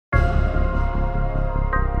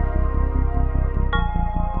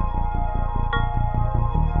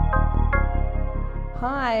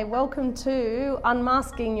Hi, welcome to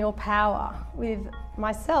Unmasking Your Power with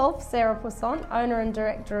myself, Sarah Poisson, owner and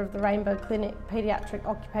director of the Rainbow Clinic Paediatric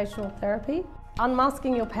Occupational Therapy.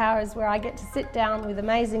 Unmasking Your Power is where I get to sit down with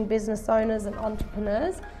amazing business owners and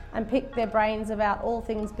entrepreneurs and pick their brains about all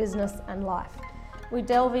things business and life. We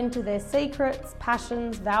delve into their secrets,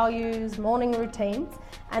 passions, values, morning routines,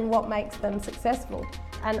 and what makes them successful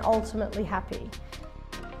and ultimately happy.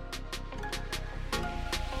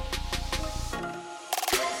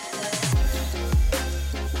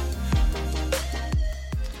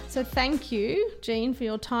 So thank you, Jean, for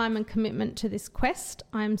your time and commitment to this quest.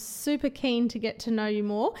 I'm super keen to get to know you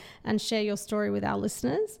more and share your story with our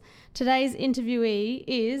listeners. Today's interviewee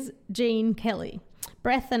is Jean Kelly,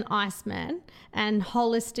 breath and ice man and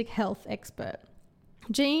holistic health expert.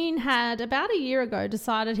 Jean had about a year ago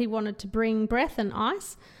decided he wanted to bring breath and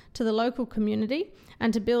ice to the local community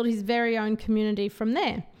and to build his very own community from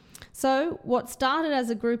there. So what started as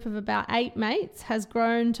a group of about 8 mates has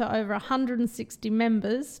grown to over 160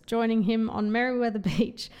 members joining him on Merriweather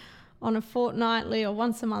Beach on a fortnightly or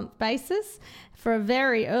once a month basis for a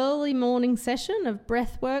very early morning session of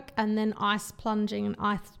breath work and then ice plunging and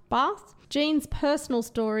ice bath. Jean's personal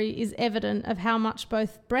story is evident of how much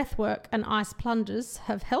both breath work and ice plunges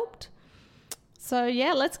have helped. So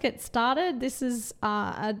yeah, let's get started. This is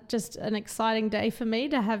just an exciting day for me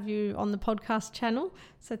to have you on the podcast channel.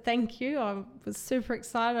 So thank you. I was super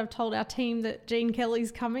excited. I've told our team that Jean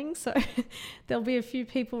Kelly's coming, so there'll be a few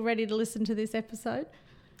people ready to listen to this episode.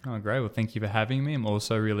 Oh, great. Well, thank you for having me. I'm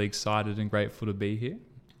also really excited and grateful to be here.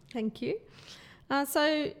 Thank you.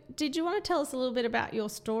 So did you want to tell us a little bit about your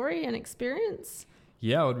story and experience?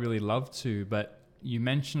 Yeah, I would really love to, but you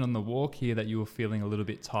mentioned on the walk here that you were feeling a little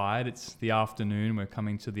bit tired. It's the afternoon. We're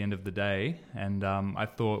coming to the end of the day. And I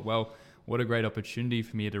thought, well, what a great opportunity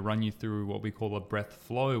for me to run you through what we call a breath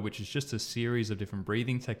flow, which is just a series of different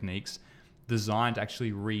breathing techniques designed to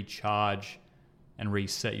actually recharge and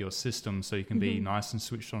reset your system so you can be nice and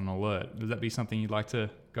switched on alert. Would that be something you'd like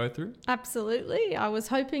to go through? Absolutely. I was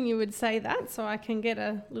hoping you would say that so I can get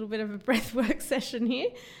a little bit of a breathwork session here,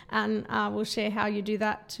 and we'll share how you do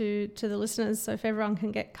that to the listeners so if everyone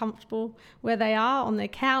can get comfortable where they are on their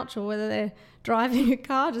couch or whether they're driving a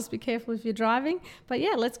car. Just be careful if you're driving. But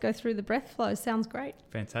yeah, let's go through the breath flow. Sounds great.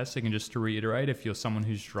 Fantastic. And just to reiterate, if you're someone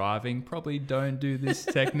who's driving, probably don't do this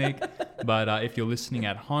technique. But if you're listening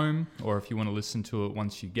at home or if you want to listen to it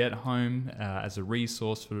once you get home as a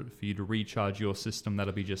resource for you to recharge your system,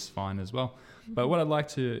 that'll be just fine as well. But what I'd like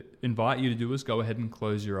to invite you to do is go ahead and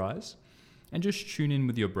close your eyes and just tune in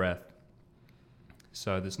with your breath.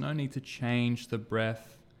 So there's no need to change the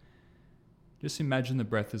breath. Just imagine the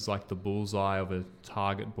breath is like the bullseye of a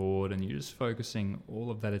target board and you're just focusing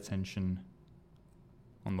all of that attention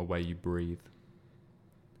on the way you breathe.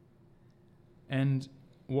 And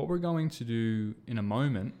what we're going to do in a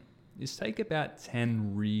moment is take about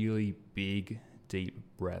 10 really big, deep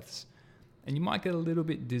breaths. And you might get a little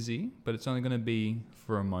bit dizzy, but it's only going to be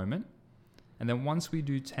for a moment. And then once we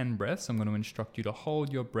do 10 breaths, I'm going to instruct you to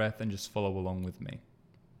hold your breath and just follow along with me.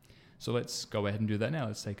 So let's go ahead and do that now.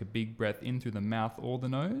 Let's take a big breath in through the mouth or the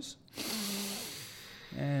nose.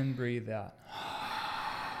 And breathe out.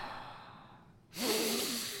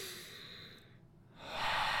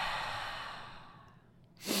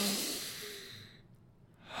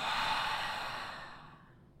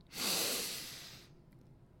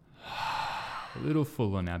 A little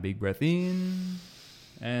fuller now. Big breath in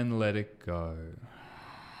and let it go.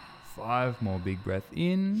 5 more. Big breath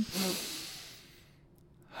in.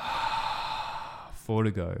 4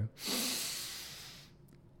 to go.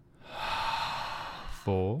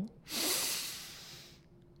 4.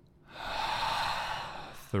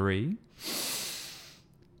 3.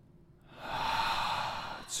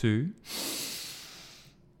 2.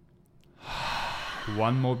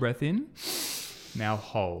 1 more breath in. Now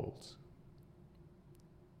hold.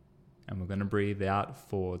 And we're going to breathe out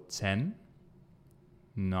for 10,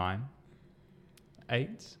 9, 8,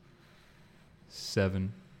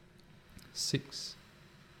 7, 6,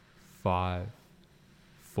 5,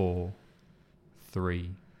 4, 3,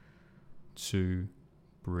 2,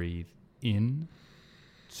 breathe in,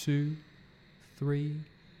 2, 3,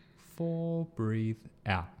 4, breathe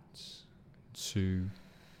out, 2,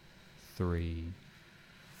 3,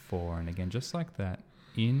 4, and again just like that,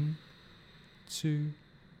 in, 2,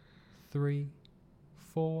 3,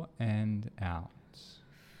 4, and out,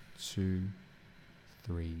 2,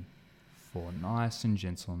 3, 4, nice and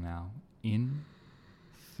gentle now, in,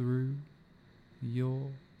 through your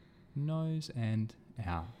nose and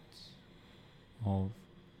out of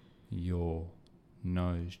your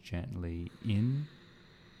nose, gently in,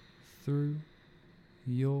 through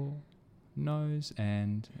your nose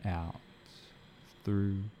and out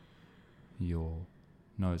through your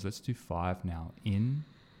nose. Let's do 5 now. In,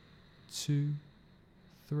 2,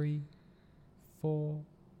 3, 4,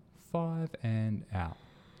 5, and out.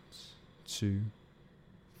 2,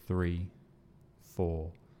 3,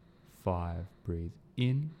 4, 5. Breathe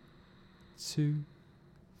in, 2,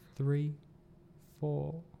 3,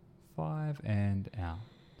 4, 5, and out.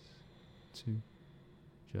 2.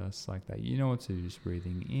 Just like that. You know what to do. Just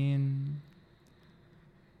breathing in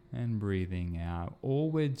and breathing out. All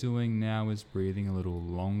we're doing now is breathing a little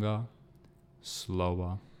longer,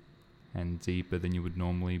 slower, and deeper than you would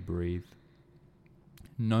normally breathe.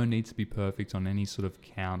 No need to be perfect on any sort of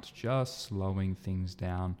count, just slowing things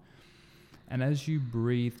down. And as you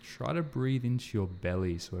breathe, try to breathe into your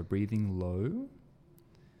belly. So we're breathing low.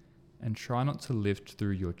 And try not to lift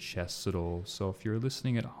through your chest at all. So if you're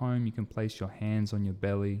listening at home, you can place your hands on your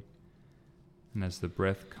belly. And as the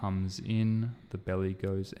breath comes in, the belly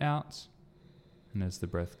goes out. And as the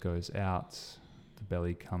breath goes out, the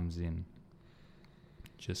belly comes in.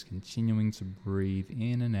 Just continuing to breathe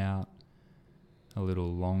in and out a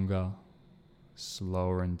little longer,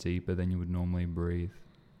 slower and deeper than you would normally breathe.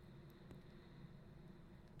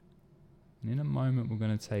 And in a moment, we're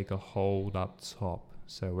going to take a hold up top.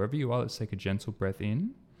 So wherever you are, let's take a gentle breath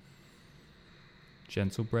in,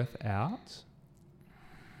 gentle breath out.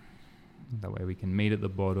 That way we can meet at the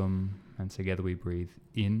bottom, and together we breathe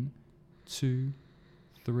in, 2,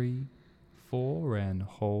 3, 4, and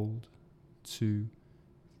hold, 2,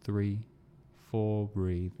 3, 4,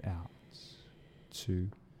 breathe out, 2,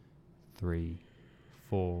 3,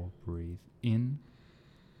 4, breathe in,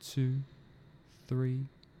 2, 3,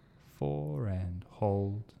 4, and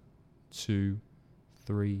hold, 2,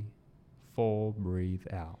 3, 4, breathe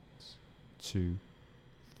out, 2,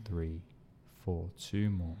 3, 4, 2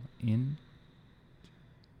 more, in,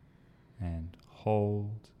 and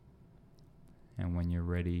hold, and when you're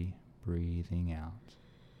ready, breathing out.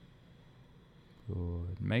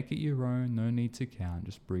 Good. Make it your own, no need to count,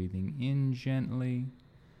 just breathing in gently,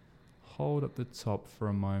 hold up the top for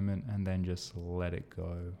a moment, and then just let it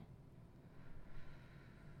go.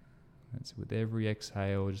 That's with every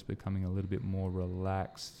exhale, just becoming a little bit more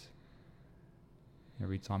relaxed.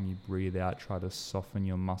 Every time you breathe out, try to soften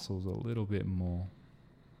your muscles a little bit more.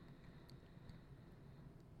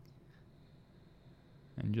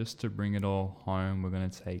 And just to bring it all home, we're going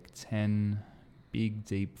to take 10 big,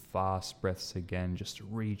 deep, fast breaths again, just to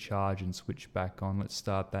recharge and switch back on. Let's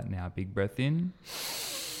start that now. Big breath in.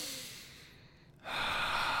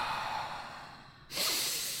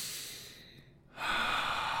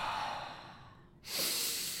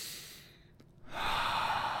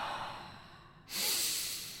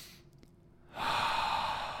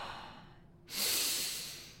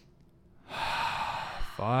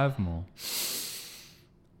 5 more.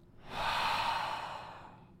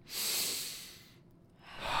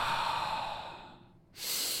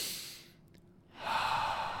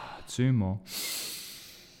 2 more.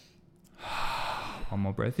 1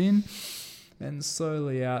 more breath in. And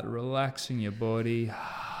slowly out, relaxing your body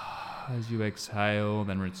as you exhale,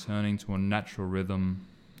 then returning to a natural rhythm,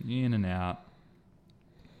 in and out.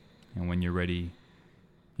 And when you're ready,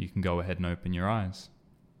 you can go ahead and open your eyes.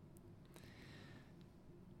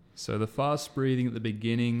 So the fast breathing at the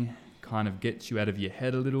beginning kind of gets you out of your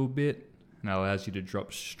head a little bit and allows you to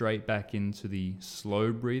drop straight back into the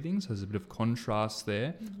slow breathing. So there's a bit of contrast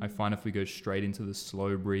there. Mm-hmm. I find if we go straight into the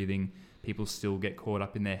slow breathing, people still get caught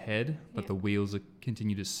up in their head, but the wheels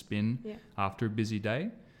continue to spin after a busy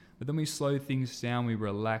day. But then we slow things down, we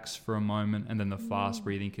relax for a moment, and then the fast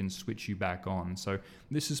breathing can switch you back on. So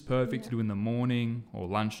this is perfect to do in the morning or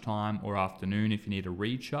lunchtime or afternoon if you need a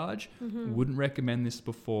recharge. Wouldn't recommend this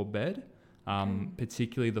before bed,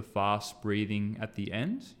 particularly the fast breathing at the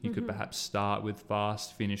end. You could perhaps start with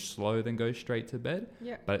fast, finish slow, then go straight to bed.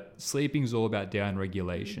 But sleeping is all about down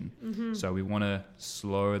regulation. So we want to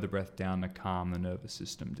slow the breath down to calm the nervous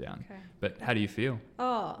system down. But how do you feel?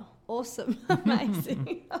 Oh, awesome.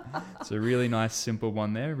 Amazing. It's a really nice, simple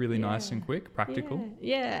one there. Really nice and quick, practical.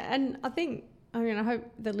 Yeah. And I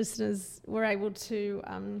hope the listeners were able to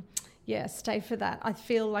stay for that. I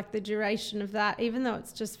feel like the duration of that, even though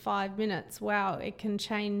it's just 5 minutes, wow, it can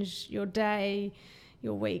change your day,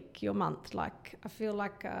 your week, your month. Like, I feel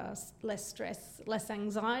like less stress, less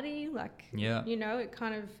anxiety. Like, it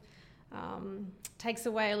kind of takes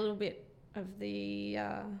away a little bit of the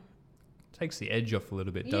takes the edge off a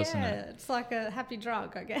little bit, doesn't it? Yeah, it's like a happy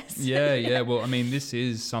drug, I guess. Yeah. Well, I mean, this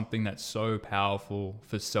is something that's so powerful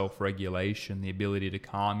for self-regulation, the ability to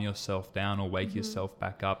calm yourself down or wake yourself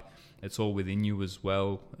back up. It's all within you as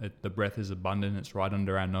well. The breath is abundant. It's right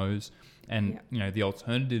under our nose. And, the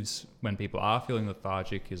alternatives when people are feeling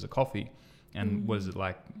lethargic is a coffee. And what is it,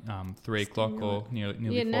 like 3 o'clock or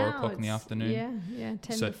nearly 4 o'clock in the afternoon? Yeah,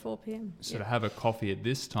 10 to 4 p.m. So to have a coffee at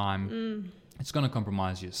this time, it's going to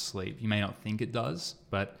compromise your sleep. You may not think it does,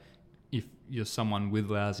 but if you're someone with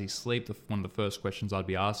lousy sleep, one of the first questions I'd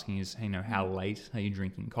be asking is, how late are you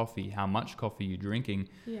drinking coffee? How much coffee are you drinking?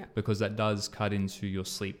 Yeah. Because that does cut into your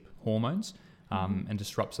sleep hormones and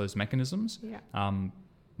disrupts those mechanisms. Yeah.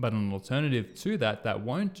 But an alternative to that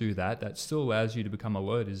won't do that still allows you to become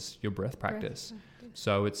alert is your breath practice.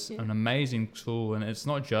 So it's an amazing tool, and it's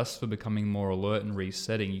not just for becoming more alert and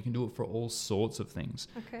resetting. You can do it for all sorts of things,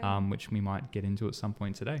 which we might get into at some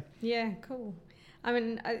point today. Yeah, cool. I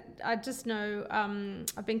mean, I just know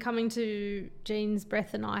I've been coming to Jean's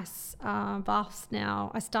Breath and Ice baths now.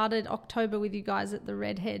 I started October with you guys at the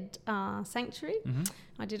Redhead Sanctuary.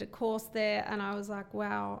 I did a course there, and I was like,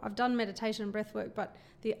 wow, I've done meditation and breath work, but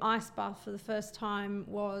the ice bath for the first time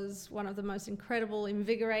was one of the most incredible,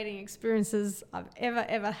 invigorating experiences I've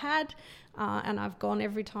ever had. And I've gone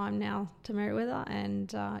every time now to Merewether,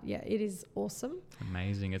 and it is awesome.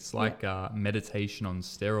 Amazing. It's like meditation on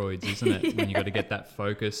steroids, isn't it? When you got to get that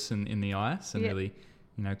focus in the ice and really,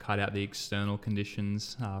 cut out the external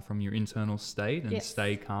conditions from your internal state and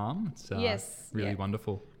stay calm. It's really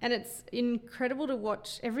wonderful. And it's incredible to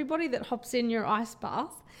watch everybody that hops in your ice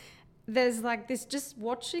bath. There's like this, just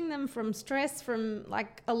watching them from stress, from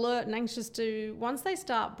like alert and anxious to once they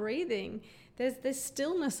start breathing, there's this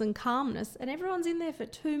stillness and calmness, and everyone's in there for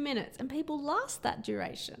 2 minutes, and people last that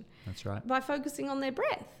duration. That's right. By focusing on their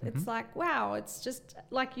breath. It's like, wow, it's just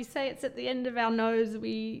like you say, it's at the end of our nose.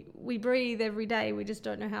 We breathe every day. We just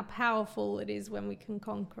don't know how powerful it is when we can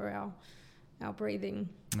conquer our breathing.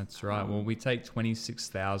 That's right. Well, we take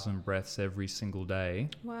 26,000 breaths every single day,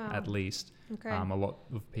 at least. Okay. A lot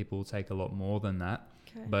of people take a lot more than that.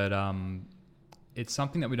 Okay. But it's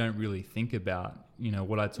something that we don't really think about.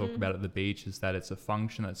 What I talk about at the beach is that it's a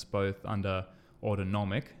function that's both under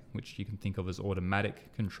autonomic, which you can think of as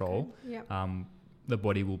automatic control. Okay. Yep. The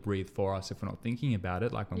body will breathe for us if we're not thinking about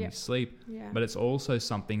it, like when we sleep. Yeah. But it's also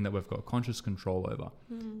something that we've got conscious control over.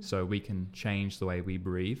 So we can change the way we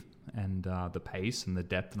breathe and the pace and the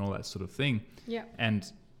depth and all that sort of thing. Yeah. And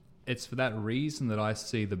it's for that reason that I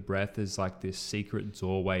see the breath as like this secret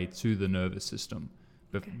doorway to the nervous system.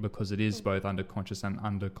 Because it is both under conscious and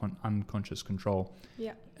unconscious control.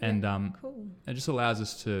 Yeah. And cool. It just allows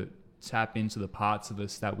us to tap into the parts of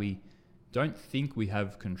us that we don't think we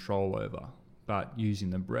have control over. But using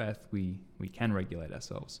the breath, we can regulate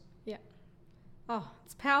ourselves. Yeah. Oh,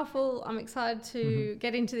 it's powerful. I'm excited to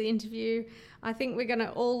get into the interview. I think we're going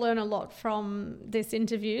to all learn a lot from this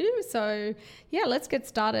interview. So, let's get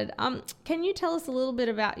started. Can you tell us a little bit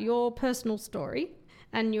about your personal story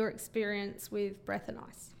and your experience with Breath and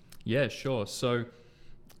Ice? Yeah, sure. So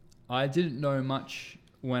I didn't know much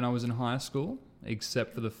when I was in high school,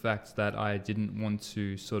 except for the fact that I didn't want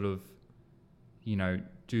to sort of,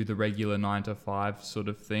 do the regular 9 to 5 sort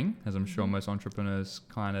of thing, as I'm sure most entrepreneurs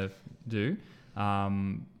kind of do. I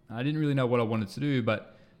didn't really know what I wanted to do,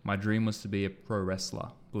 but my dream was to be a pro wrestler,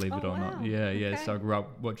 believe it or not. Yeah. Okay. So I grew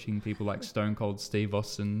up watching people like Stone Cold Steve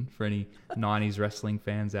Austin, for any 90s wrestling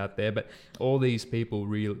fans out there. But all these people were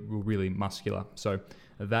really muscular. So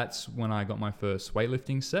that's when I got my first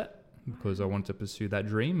weightlifting set, because I wanted to pursue that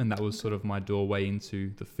dream. And that was sort of my doorway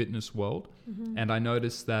into the fitness world. And I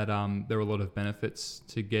noticed that there were a lot of benefits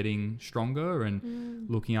to getting stronger and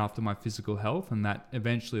looking after my physical health. And that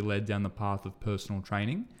eventually led down the path of personal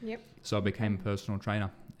training. Yep. So I became a personal trainer.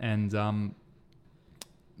 And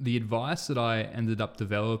the advice that I ended up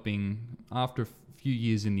developing after a few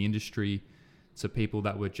years in the industry to people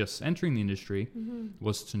that were just entering the industry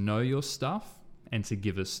was to know your stuff and to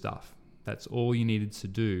give us stuff. That's all you needed to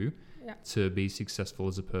do to be successful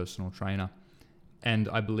as a personal trainer. And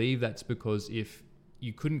I believe that's because if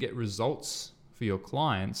you couldn't get results for your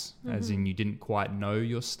clients, as in you didn't quite know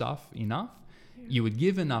your stuff enough, you would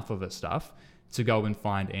give enough of a stuff to go and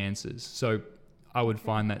find answers. So I would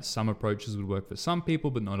find that some approaches would work for some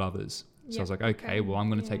people, but not others. So I was like, okay, well, I'm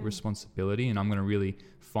going to take responsibility and I'm going to really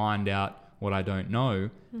find out what I don't know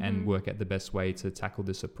and work out the best way to tackle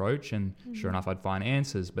this approach. And sure enough, I'd find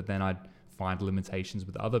answers, but then I'd find limitations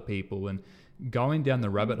with other people. And going down the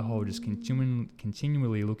rabbit hole, just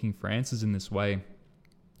continually looking for answers in this way,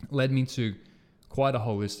 led me to quite a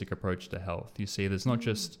holistic approach to health. You see, there's not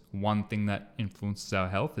just one thing that influences our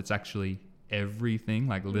health. It's actually everything,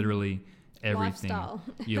 like literally everything. Lifestyle.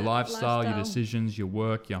 Your lifestyle, your decisions, your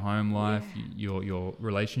work, your home life, your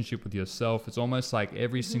relationship with yourself. It's almost like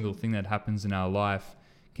every single thing that happens in our life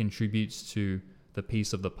contributes to the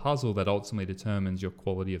piece of the puzzle that ultimately determines your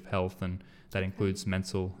quality of health, and that includes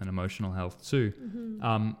mental and emotional health too.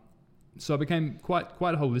 So I became quite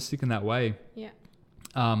holistic in that way. Yeah.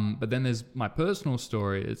 But then there's my personal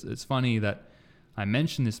story. It's funny that I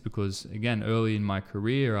mention this because, again, early in my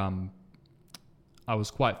career, I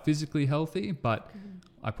was quite physically healthy, but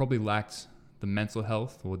I probably lacked the mental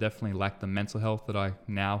health, or definitely lacked the mental health that I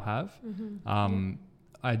now have.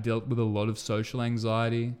 I dealt with a lot of social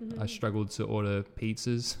anxiety. I struggled to order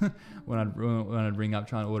pizzas. when I'd ring up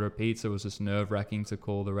trying to order a pizza, it was just nerve-wracking to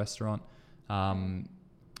call the restaurant.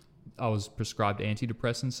 I was prescribed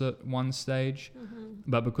antidepressants at one stage,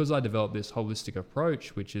 but because I developed this holistic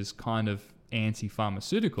approach, which is kind of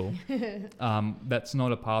anti-pharmaceutical, that's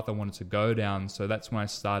not a path I wanted to go down. So that's when I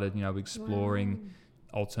started, exploring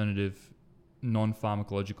alternative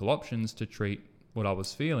non-pharmacological options to treat what I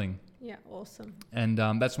was feeling. Yeah, awesome. And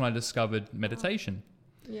that's when I discovered meditation.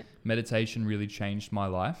 Yeah. Meditation really changed my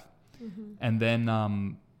life. And then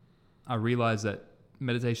I realized that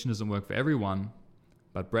meditation doesn't work for everyone,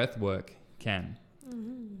 but breath work can.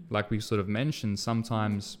 Like we sort of mentioned,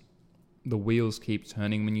 sometimes the wheels keep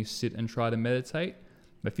turning when you sit and try to meditate.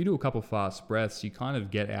 But if you do a couple fast breaths, you kind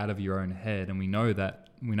of get out of your own head. And we know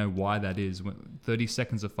why that is. 30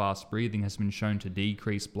 seconds of fast breathing has been shown to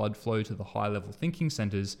decrease blood flow to the high level thinking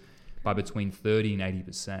centers by between 30 and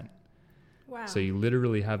 80%. Wow. So you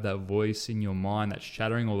literally have that voice in your mind that's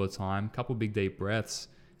chattering all the time. Couple big deep breaths.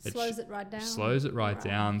 Slows it right down. Slows it right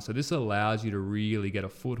down. So this allows you to really get a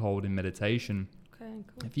foothold in meditation. Okay,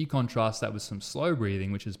 cool. If you contrast that with some slow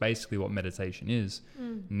breathing, which is basically what meditation is,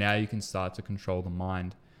 now you can start to control the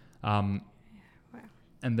mind.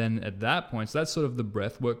 And then at that point, so that's sort of the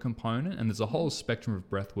breath work component, and there's a whole spectrum of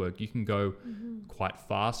breath work. You can go quite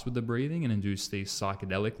fast with the breathing and induce these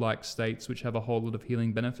psychedelic-like states, which have a whole lot of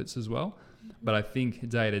healing benefits as well. But I think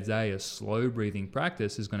day to day, a slow breathing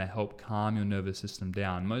practice is going to help calm your nervous system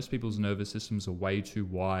down. Most people's nervous systems are way too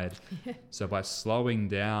wide. So by slowing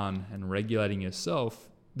down and regulating yourself,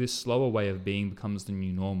 this slower way of being becomes the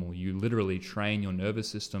new normal. You literally train your nervous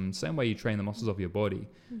system, same way you train the muscles of your body.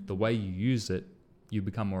 The way you use it, you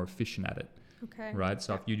become more efficient at it. Okay. Right?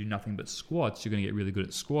 So if you do nothing but squats, you're going to get really good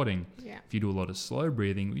at squatting. Yeah. If you do a lot of slow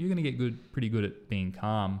breathing, you're going to get pretty good at being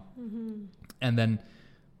calm. And then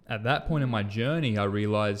at that point in my journey, I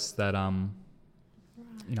realized that, I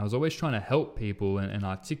was always trying to help people and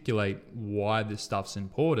articulate why this stuff's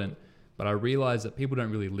important. But I realized that people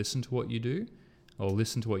don't really listen to what you do or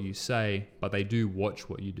listen to what you say, but they do watch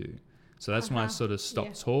what you do. So that's when I sort of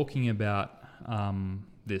stopped talking about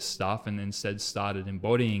this stuff and instead started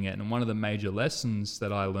embodying it. And one of the major lessons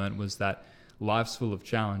that I learned was that life's full of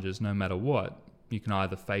challenges no matter what. You can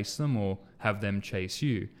either face them or have them chase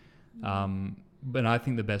you. But I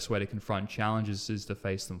think the best way to confront challenges is to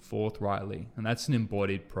face them forthrightly. And that's an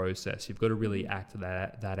embodied process. You've got to really act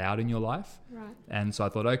that out in your life. Right. And so I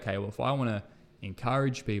thought, okay, well, if I want to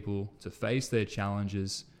encourage people to face their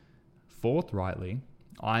challenges forthrightly,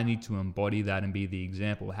 I need to embody that and be the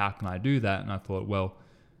example. How can I do that? And I thought, well,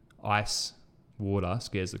 ice water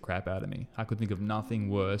scares the crap out of me. I could think of nothing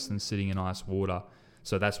worse than sitting in ice water.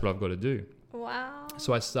 So that's what I've got to do. Wow.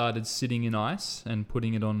 So I started sitting in ice and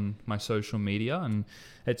putting it on my social media, and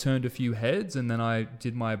it turned a few heads. And then I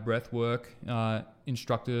did my breathwork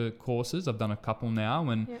instructor courses. I've done a couple now,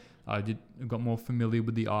 and I got more familiar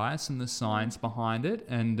with the ice and the science behind it.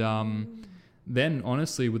 And then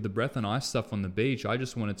honestly, with the breath and ice stuff on the beach, I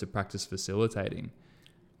just wanted to practice facilitating.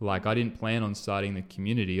 Like, I didn't plan on starting the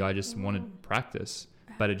community. I just wanted practice,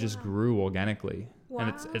 but it just grew organically. Wow.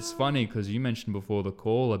 And it's funny because you mentioned before the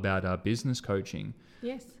call about business coaching.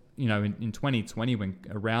 Yes. In 2020, when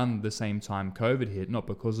around the same time COVID hit, not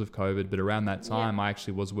because of COVID, but around that time, I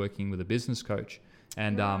actually was working with a business coach.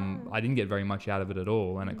 And I didn't get very much out of it at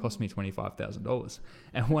all. And it cost me $25,000.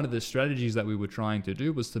 And one of the strategies that we were trying to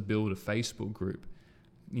do was to build a Facebook group,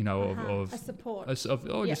 of a support,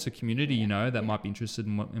 just a community, that might be interested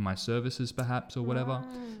in my services perhaps or whatever.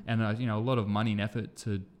 And a lot of money and effort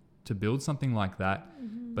to build something like that.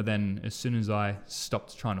 But then as soon as I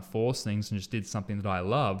stopped trying to force things and just did something that I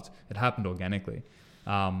loved, it happened organically.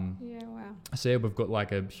 Yeah, wow. So yeah, we've got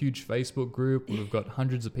like a huge Facebook group. We've got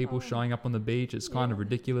hundreds of people showing up on the beach. It's kind of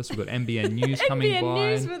ridiculous. We've got NBN News coming by. NBN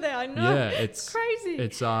News were there, I know. Yeah, it's crazy.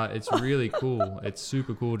 It's really cool. It's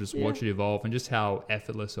super cool to just watch it evolve and just how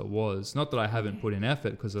effortless it was. Not that I haven't put in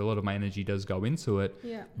effort, because a lot of my energy does go into it.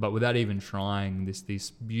 Yeah. But without even trying,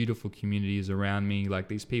 these beautiful communities around me, like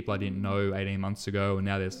these people I didn't know 18 months ago, and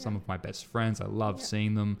now they're some of my best friends. I love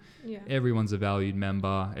seeing them. Yeah. Everyone's a valued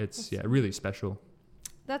member. It's really special.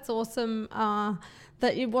 That's awesome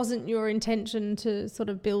that it wasn't your intention to sort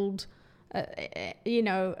of build,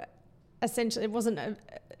 essentially it wasn't,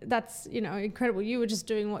 that's, incredible. You were just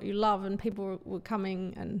doing what you love, and people were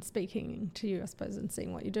coming and speaking to you, I suppose, and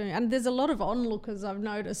seeing what you're doing. And there's a lot of onlookers, I've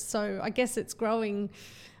noticed. So I guess it's growing.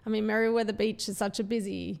 I mean, Merewether Beach is such a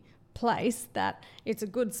busy place that it's a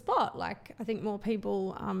good spot. Like, I think more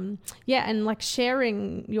people and like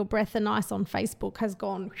sharing your Breath and Ice on Facebook has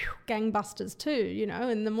gone gangbusters too,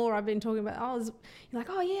 and the more I've been talking about, you're like,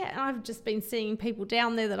 oh yeah, and I've just been seeing people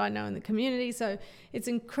down there that I know in the community. So it's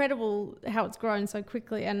incredible how it's grown so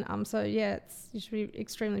quickly. And you should be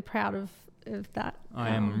extremely proud of that. I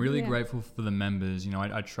am really grateful for the members.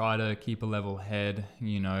 I try to keep a level head.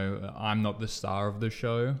 I'm not the star of the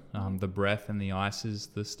show. The Breath and the Ice is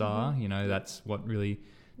the star. That's what really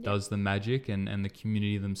does the magic, and the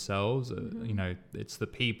community themselves. It's the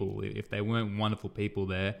people. If they weren't wonderful people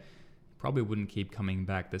there, probably wouldn't keep coming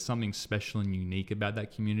back. There's something special and unique about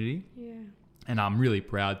that community. Yeah. And I'm really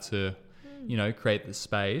proud to, create the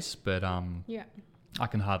space, but I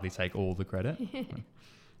can hardly take all the credit.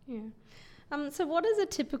 Yeah. So what does a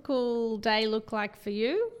typical day look like for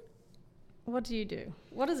you? What do you do?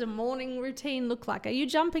 What does a morning routine look like? Are you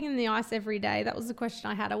jumping in the ice every day? That was the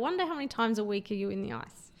question I had. I wonder how many times a week are you in the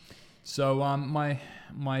ice? So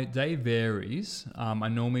my day varies. I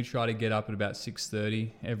normally try to get up at about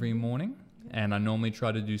 6:30 every morning, and I normally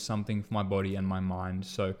try to do something for my body and my mind.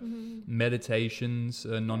 So meditations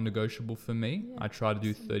are non-negotiable for me. I try to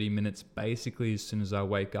do 30 minutes basically as soon as I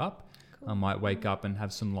wake up. I might wake up and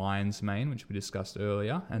have some lion's mane, which we discussed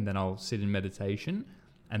earlier, and then I'll sit in meditation,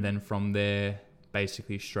 and then from there,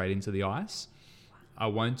 basically straight into the ice. I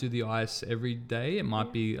won't do the ice every day. It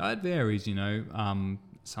might be, it varies,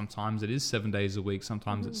 sometimes it is 7 days a week,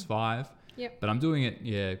 sometimes it's 5. Yep. But I'm doing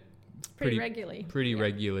it, pretty regularly. Pretty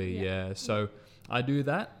regularly, yeah. So I do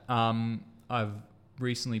that. I've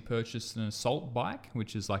recently purchased an assault bike,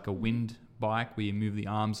 which is like a wind bike where you move the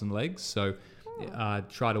arms and legs. So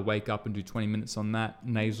try to wake up and do 20 minutes on that,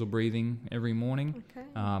 nasal breathing every morning. Okay.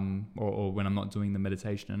 Or when I'm not doing the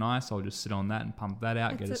meditation and ice, I'll just sit on that and pump that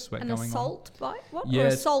out, get a sweat going on. An assault bike? What? Yeah, or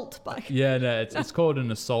assault bike? Yeah, no, it's called an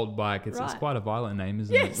assault bike. It's quite a violent name,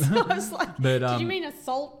 isn't it? Yes, I was like, did you mean a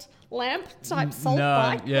salt lamp type salt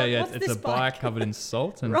bike? Yeah, What's it's this a bike covered in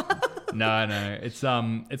salt. And no, it's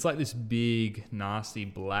like this big, nasty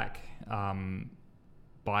black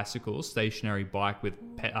bicycle, stationary bike with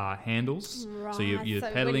handles. Right. So you're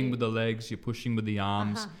pedaling with the legs, you're pushing with the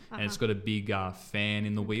arms, and it's got a big fan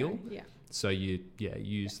in the wheel. Yeah. So you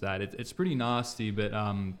use that. It's pretty nasty, but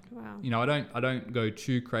I don't go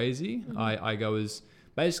too crazy. I go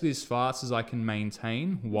basically as fast as I can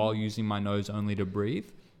maintain while using my nose only to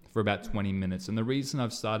breathe for about 20 minutes. And the reason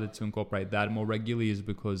I've started to incorporate that more regularly is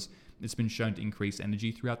because it's been shown to increase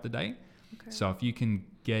energy throughout the day. Okay. So if you can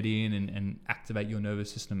get in and activate your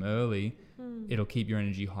nervous system early, it'll keep your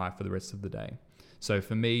energy high for the rest of the day. So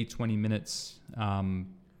for me, 20 minutes,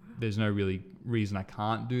 there's no really reason I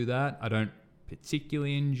can't do that. I don't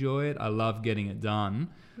particularly enjoy it. I love getting it done.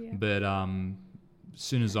 Yeah. But as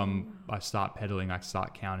soon as I start pedaling, I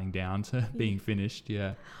start counting down to being finished.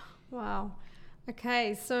 Yeah. Wow.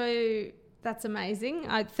 Okay, so that's amazing.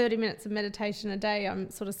 30 minutes of meditation a day. I'm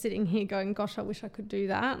sort of sitting here going, gosh, I wish I could do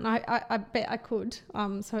that. And I bet I could.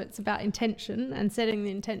 So it's about intention and setting the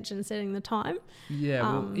intention, setting the time. Yeah,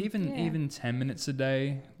 well, even 10 minutes a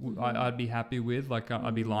day, I'd be happy with. Like,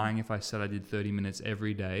 I'd be lying if I said I did 30 minutes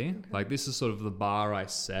every day. Okay. Like, this is sort of the bar I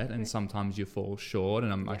set, and sometimes you fall short,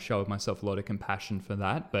 and I show myself a lot of compassion for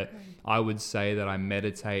that. But I would say that I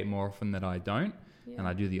meditate more often than I don't. Yeah. And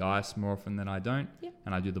I do the ice more often than I don't. Yep.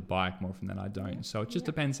 And I do the bike more often than I don't. Yep. So it just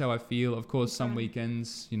depends how I feel. Of course, some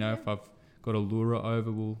weekends, if I've got a lure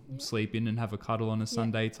over, we'll sleep in and have a cuddle on a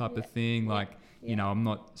Sunday type of thing. Like, I'm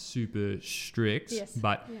not super strict,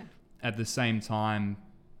 but at the same time,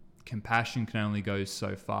 compassion can only go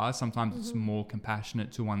so far. Sometimes it's more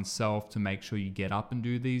compassionate to oneself to make sure you get up and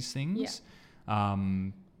do these things.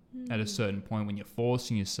 At a certain point, when you're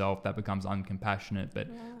forcing yourself, that becomes uncompassionate. But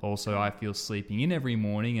also, I feel sleeping in every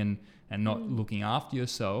morning and and not looking after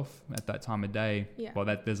yourself at that time of day, well,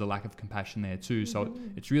 there's a lack of compassion there too. So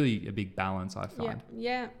it's really a big balance, I find.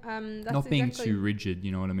 That's not being too rigid,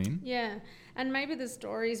 you know what I mean? Yeah. And maybe the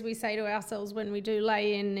stories we say to ourselves when we do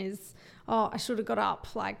lay in is, oh, I should have got up,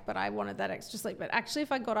 but I wanted that extra sleep. But actually,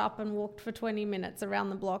 if I got up and walked for 20 minutes around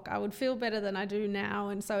the block, I would feel better than I do now.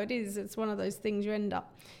 And so it's one of those things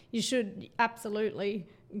you should absolutely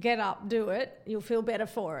get up, do it. You'll feel better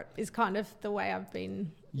for it, is kind of the way I've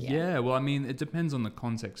been. Yeah, well, I mean, it depends on the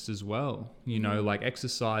context as well. You know, like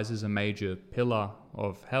exercise is a major pillar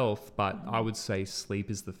of health, but I would say sleep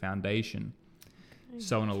is the foundation.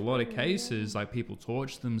 So in a lot of cases, like people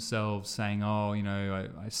torture themselves saying, oh, you know,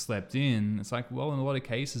 I slept in. It's like, well, in a lot of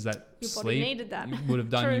cases that Your sleep body needed that. would have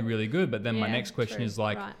done you really good. But then my next question is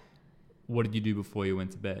like, right. What did you do before you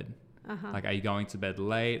went to bed? Like, are you going to bed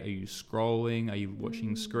late? Are you scrolling? Are you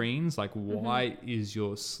watching screens? Like, why is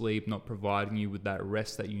your sleep not providing you with that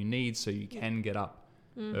rest that you need so you can get up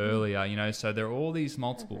earlier? You know, so there are all these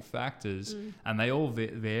multiple factors and they all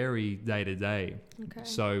vary day to day. Okay.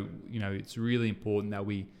 So, you know, it's really important that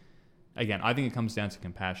I think it comes down to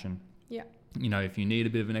compassion. Yeah. You know, if you need a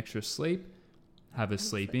bit of an extra sleep, have a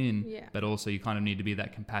sleep in. Yeah. But also you kind of need to be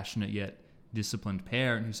that compassionate yet disciplined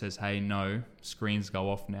parent who says, hey, no, screens go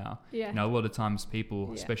off now. Yeah. You know, a lot of times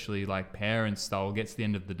people, especially like parents, they'll get to the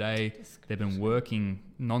end of the day, they've been working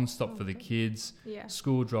nonstop for the kids,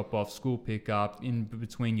 school drop off, school pick up, in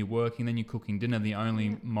between you're working, then you're cooking dinner. The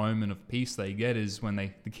only moment of peace they get is when the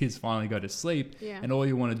kids finally go to sleep, and all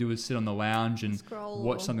you want to do is sit on the lounge and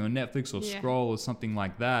watch something on Netflix or scroll or something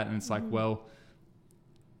like that. And it's like, well,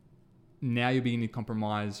 now you're beginning to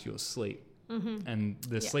compromise your sleep. And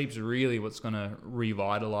the sleep's really what's going to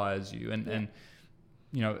revitalize you. And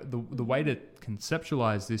you know, the way to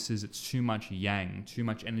conceptualize this is it's too much yang, too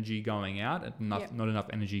much energy going out and not enough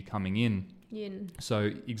energy coming in. Yin.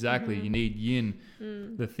 So exactly, you need yin.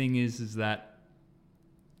 The thing is that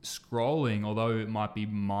scrolling, although it might be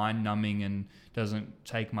mind numbing and doesn't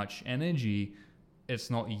take much energy, it's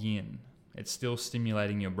not yin. It's still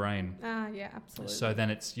stimulating your brain. Yeah, absolutely. So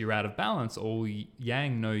then you're out of balance, all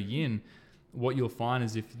yang, no yin. What you'll find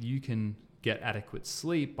is if you can get adequate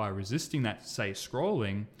sleep by resisting that, say,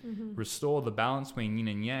 scrolling, restore the balance between yin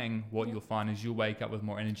and yang, what you'll find is you'll wake up with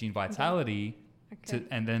more energy and vitality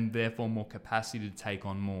and then therefore more capacity to take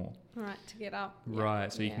on more. Right, to get up.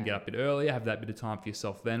 Right, so you can get up a bit earlier, have that bit of time for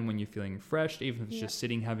yourself then when you're feeling refreshed, even if it's just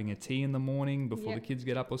sitting having a tea in the morning before the kids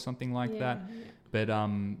get up or something like that. But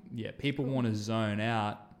people want to zone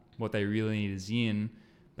out. What they really need is yin.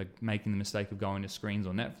 But making the mistake of going to screens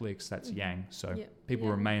or Netflix, that's yang. So people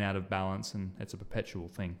remain out of balance and it's a perpetual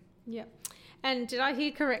thing. Yeah. And did I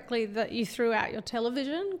hear correctly that you threw out your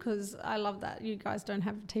television? Because I love that. You guys don't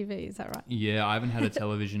have a TV, is that right? Yeah, I haven't had a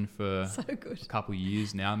television for so good. a couple of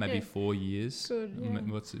years now, maybe 4 years.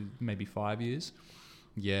 Good, maybe 5 years.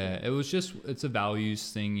 Yeah, it's a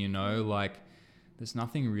values thing, you know, like there's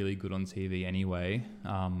nothing really good on TV anyway.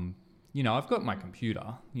 You know, I've got my computer,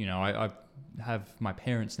 you know, I have my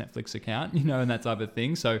parents' Netflix account, you know, and that type of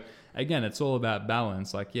thing. So again, it's all about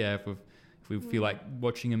balance. Like, if we feel like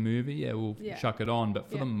watching a movie, we'll chuck it on.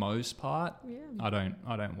 But for the most part, I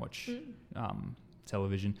don't watch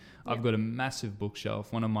television. I've got a massive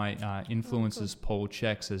bookshelf. One of my influencers, Paul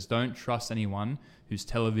Chek, says, don't trust anyone whose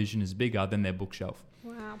television is bigger than their bookshelf.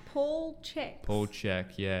 Wow. Paul Chek. Paul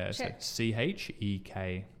Chek, yeah. So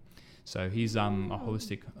Chek. So he's a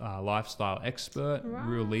holistic lifestyle expert,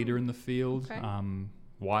 real leader in the field,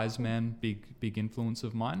 wise man, big influence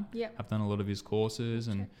of mine. I've done a lot of his courses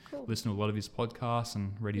and listened to a lot of his podcasts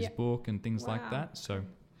and read his book and things like that. So,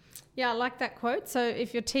 yeah, I like that quote. So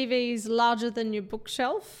if your TV is larger than your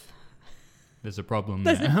bookshelf, there's a problem.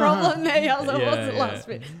 There's a problem there. I was like, what's the last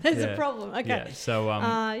bit? There's a problem. Okay. Yeah. So,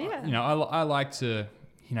 you know, I like to.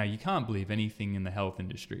 You know, you can't believe anything in the health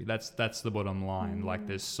industry. That's the bottom line. Like,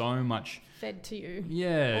 there's so much fed to you.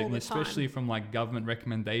 Yeah, especially from like government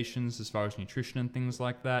recommendations as far as nutrition and things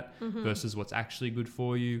like that versus what's actually good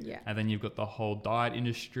for you. Yeah. And then you've got the whole diet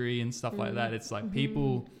industry and stuff like that. It's like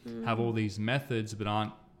people have all these methods but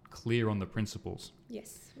aren't clear on the principles.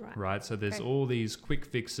 Yes, right. Right. So there's all these quick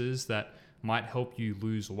fixes that might help you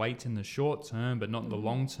lose weight in the short term, but not in the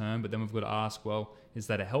long term. But then we've got to ask, well, is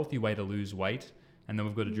that a healthy way to lose weight? And then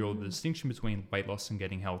we've got to draw the distinction between weight loss and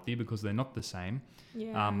getting healthy because they're not the same.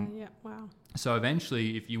 Wow. So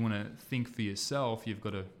eventually, if you want to think for yourself, you've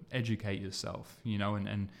got to educate yourself, you know,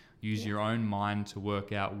 and use your own mind to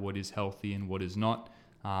work out what is healthy and what is not,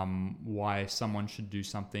 why someone should do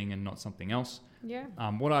something and not something else. Yeah.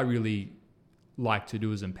 What I really like to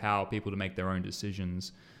do is empower people to make their own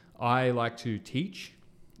decisions. I like to teach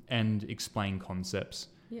and explain concepts.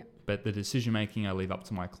 Yeah. But the decision making I leave up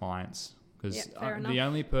to my clients, because fair the enough.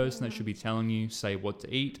 only person that should be telling you, say what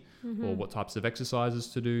to eat or what types of exercises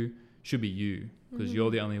to do, should be you, because you're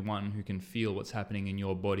the only one who can feel what's happening in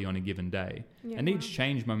your body on a given day. Yeah, and needs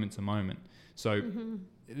change moment to moment. So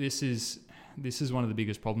this is one of the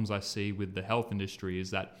biggest problems I see with the health industry,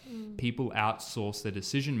 is that people outsource their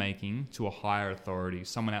decision making to a higher authority,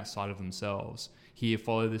 someone outside of themselves. Here,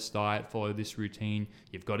 follow this diet, follow this routine.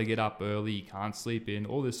 You've got to get up early. You can't sleep in,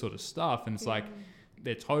 all this sort of stuff. And it's like,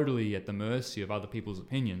 they're totally at the mercy of other people's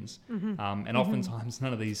opinions. And oftentimes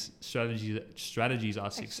none of these strategies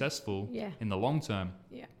are successful in the long term.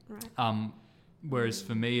 Yeah, right. Whereas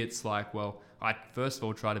for me, it's like, well, I first of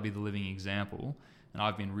all try to be the living example. And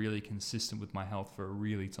I've been really consistent with my health for a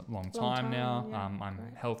really long time now. Yeah, I'm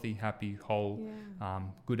healthy, happy, whole,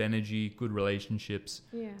 good energy, good relationships.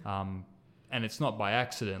 And it's not by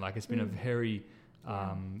accident. Like, it's been a very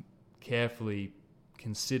carefully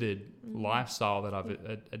considered lifestyle that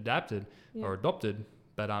I've adapted or adopted.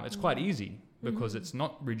 But it's quite easy because it's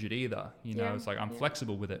not rigid either. You know, it's like I'm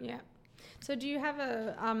flexible with it. Yeah. So do you have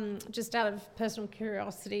just out of personal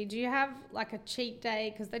curiosity, do you have like a cheat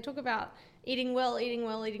day? Because they talk about eating well,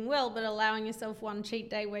 but allowing yourself one cheat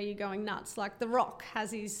day where you're going nuts. Like The Rock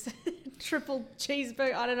has his triple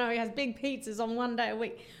cheeseburger. I don't know, he has big pizzas on one day a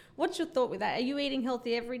week. What's your thought with that? Are you eating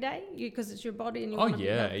healthy every day? Because it's your body and you want to be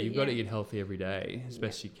healthy. You've got to eat healthy every day as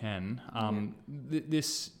best you can.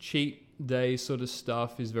 This cheat day sort of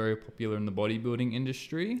stuff is very popular in the bodybuilding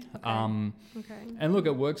industry. And look,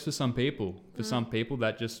 it works for some people. For some people,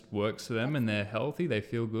 that just works for them and they're healthy, they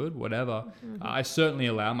feel good, whatever. I certainly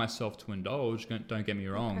allow myself to indulge, don't get me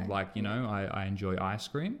wrong. Like, you know, I enjoy ice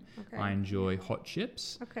cream. I enjoy hot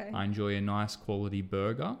chips. I enjoy a nice quality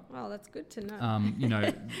burger. Well, that's good to know. You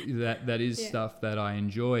know, that is stuff that I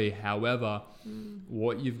enjoy. However,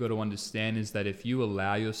 what you've got to understand is that if you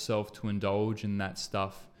allow yourself to indulge in that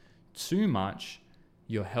stuff too much,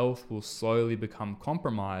 your health will slowly become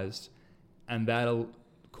compromised, and that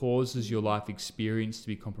causes your life experience to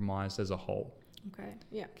be compromised as a whole.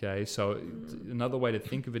 Okay, so another way to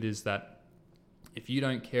think of it is that if you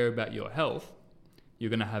don't care about your health, you're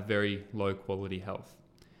going to have very low quality health.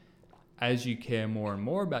 As you care more and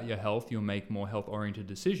more about your health, you'll make more health oriented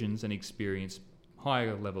decisions and experience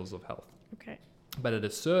higher levels of health. But at a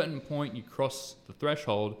certain point, you cross the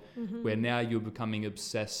threshold where now you're becoming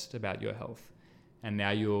obsessed about your health. And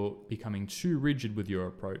now you're becoming too rigid with your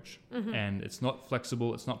approach. And it's not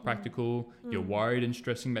flexible, it's not practical. You're worried and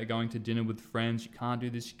stressing about going to dinner with friends. You can't do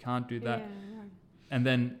this, you can't do that. And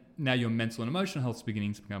then now your mental and emotional health is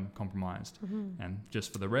beginning to become compromised. And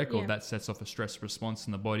just for the record, that sets off a stress response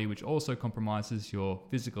in the body, which also compromises your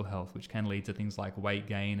physical health, which can lead to things like weight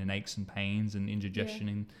gain and aches and pains and indigestion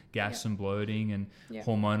and gas and bloating and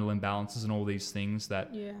hormonal imbalances and all these things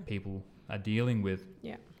that people are dealing with.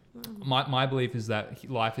 My belief is that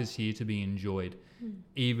life is here to be enjoyed.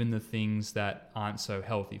 Even the things that aren't so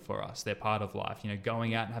healthy for us, they're part of life. You know,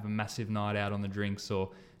 going out and have a massive night out on the drinks,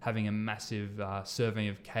 or having a massive serving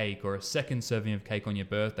of cake or a second serving of cake on your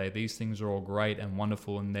birthday. These things are all great and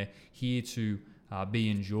wonderful, and they're here to be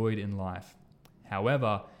enjoyed in life.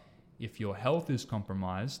 However, if your health is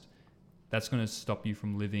compromised, that's going to stop you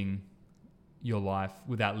from living your life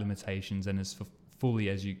without limitations and as fully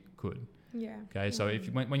as you could. Okay, so if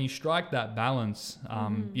when you strike that balance,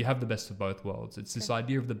 you have the best of both worlds. It's this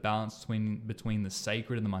idea of the balance between the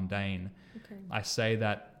sacred and the mundane. I say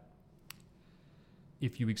that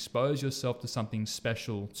if you expose yourself to something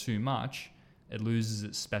special too much, it loses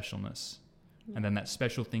its specialness. And then that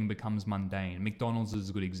special thing becomes mundane. McDonald's is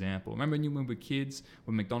a good example. Remember when we were kids,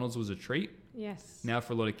 when McDonald's was a treat? Yes. Now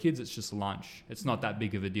for a lot of kids, it's just lunch. It's not that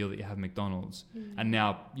big of a deal that you have McDonald's. And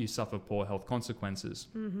now you suffer poor health consequences.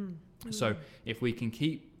 So if we can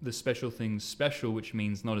keep the special things special, which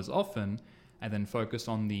means not as often, and then focus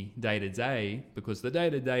on the day-to-day, because the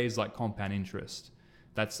day-to-day is like compound interest.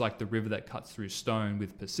 That's like the river that cuts through stone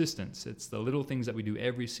with persistence. It's the little things that we do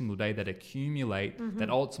every single day that accumulate that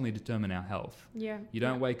ultimately determine our health. You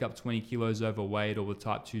don't wake up 20 kilos overweight or with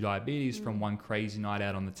type 2 diabetes from one crazy night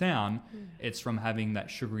out on the town. It's from having that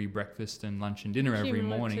sugary breakfast and lunch and dinner every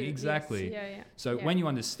morning. Exactly. So when you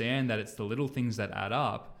understand that it's the little things that add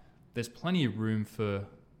up, there's plenty of room for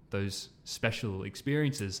those special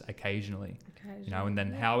experiences occasionally. You know, and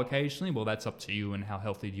then how occasionally? Well, that's up to you, and how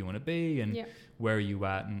healthy do you want to be, and where are you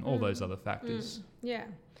at, and all those other factors. I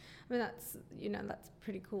mean, that's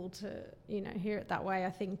pretty cool to, hear it that way. I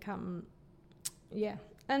think,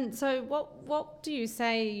 And so what do you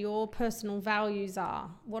say your personal values are?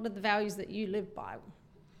 What are the values that you live by?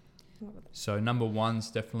 So number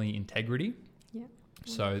one's definitely integrity.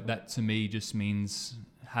 So that to me just means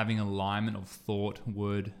having alignment of thought,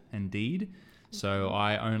 word, and deed. So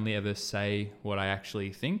I only ever say what I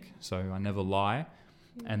actually think. So I never lie.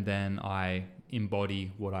 And then I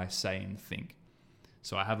embody what I say and think.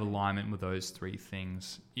 So I have alignment with those three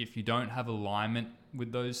things. If you don't have alignment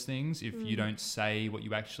with those things, if you don't say what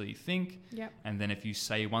you actually think, and then if you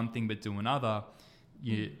say one thing but do another,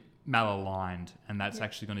 you're malaligned, and that's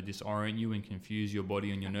actually going to disorient you and confuse your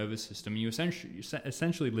body and your nervous system. You're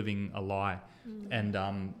essentially living a lie, and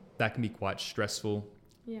that can be quite stressful.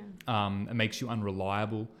 It makes you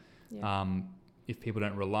unreliable. If people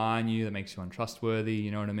don't rely on you, that makes you untrustworthy.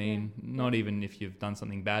 You know what I mean? Not even if you've done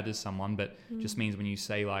something bad to someone, but just means when you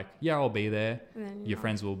say like, yeah, I'll be there, your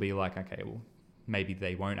friends will be like, okay, well, maybe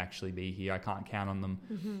they won't actually be here. I can't count on them.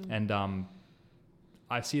 And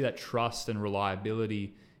I see that trust and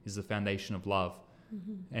reliability is the foundation of love.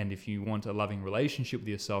 And if you want a loving relationship with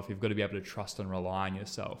yourself, you've got to be able to trust and rely on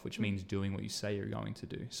yourself, which means doing what you say you're going to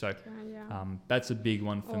do. So that's a big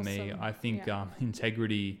one for me. I think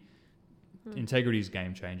integrity is a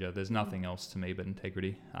game changer. There's nothing else to me but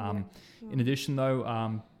integrity. In addition,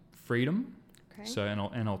 though, freedom, so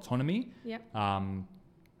and autonomy.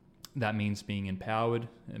 That means being empowered.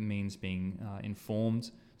 It means being informed,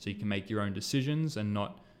 so you can make your own decisions and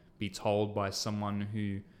not be told by someone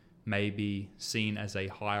who may be seen as a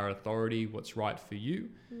higher authority what's right for you.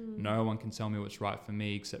 No one can tell me what's right for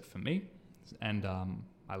me except for me, and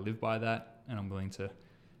I live by that, and I'm willing to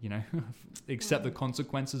accept the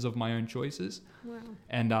consequences of my own choices.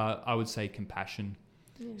 And I would say compassion.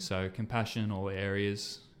 So compassion in all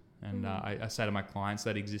areas, and I say to my clients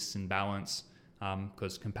that exists in balance,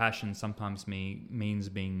 because compassion sometimes means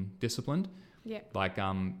being disciplined. Like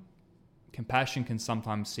compassion can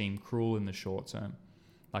sometimes seem cruel in the short term.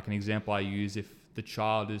 Like an example I use, if the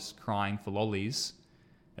child is crying for lollies,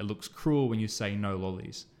 it looks cruel when you say no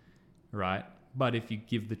lollies, right? But if you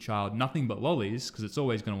give the child nothing but lollies, because it's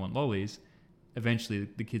always going to want lollies, eventually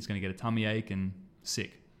the kid's going to get a tummy ache and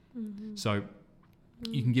sick. So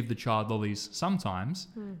you can give the child lollies sometimes.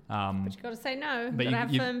 But you've got to say no. But you've got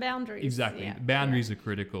to have firm boundaries. Exactly. Boundaries are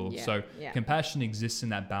critical. So compassion exists in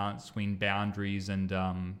that balance between boundaries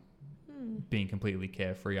and being completely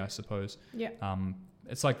carefree, I suppose.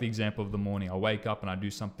 It's like the example of the morning. I wake up and I do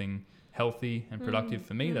something healthy and productive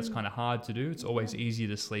for me. That's kind of hard to do. It's always easier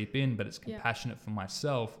to sleep in, but it's compassionate for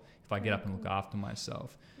myself if I get up and look after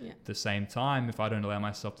myself. At the same time, if I don't allow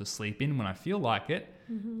myself to sleep in when I feel like it,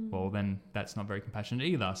 well, then that's not very compassionate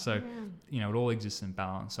either. So, it all exists in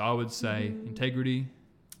balance. So I would say integrity,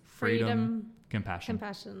 freedom, compassion.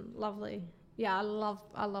 Compassion, lovely. Yeah, I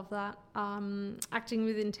love that. Acting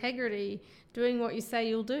with integrity, doing what you say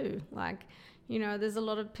you'll do. Like, there's a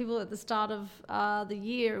lot of people at the start of the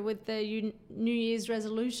year with their New Year's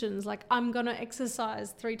resolutions, like, I'm going to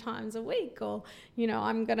exercise 3 times a week, or,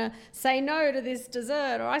 I'm going to say no to this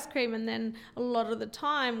dessert or ice cream. And then a lot of the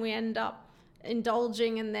time we end up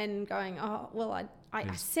indulging and then going, oh, well,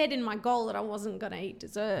 I said in my goal that I wasn't going to eat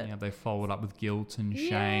dessert. Yeah, they follow it up with guilt and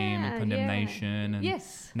shame and condemnation and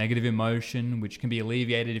negative emotion, which can be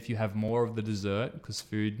alleviated if you have more of the dessert, because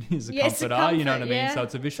food is a comforter, you know what I mean? So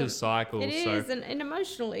it's a vicious cycle. It is, and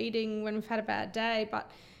emotional eating when we've had a bad day, but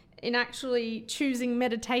in actually choosing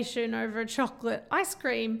meditation over a chocolate ice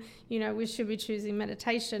cream, we should be choosing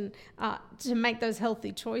meditation to make those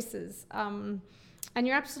healthy choices. And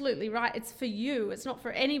you're absolutely right. It's for you. It's not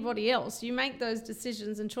for anybody else. You make those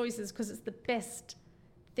decisions and choices because it's the best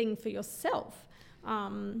thing for yourself.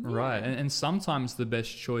 Right. And sometimes the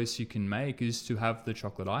best choice you can make is to have the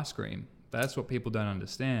chocolate ice cream. That's what people don't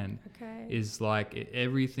understand. Is like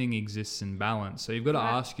everything exists in balance. So you've got to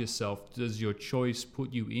ask yourself, does your choice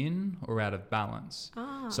put you in or out of balance?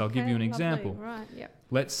 So I'll give you an example.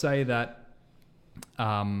 Let's say that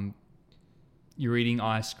you're eating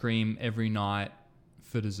ice cream every night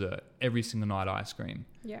for dessert, every single night ice cream.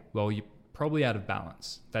 Well, you're probably out of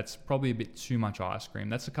balance. That's probably a bit too much ice cream.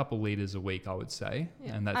 That's a couple litres a week, I would say.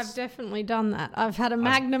 And that's, I've definitely done that. I've had a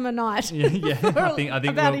Magnum a night for I think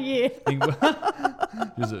about a year.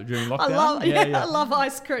 Was it during lockdown? I love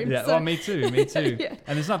ice cream. Yeah, so. well, me too.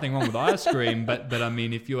 And there's nothing wrong with ice cream, but I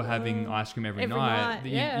mean, if you're having ice cream every night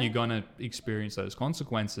you're going to experience those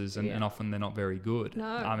consequences, and often they're not very good.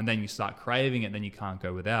 And then you start craving it, then you can't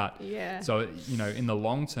go without. So, in the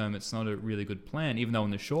long term, it's not a really good plan, even though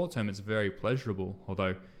in the short term, it's very pleasurable,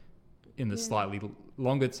 although in the slightly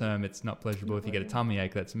longer term, it's not pleasurable if you get a tummy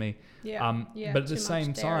ache. That's me. But at the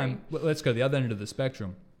same time, let's go the other end of the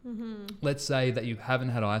spectrum. Let's say that you haven't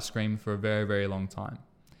had ice cream for a very, very long time,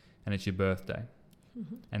 and it's your birthday,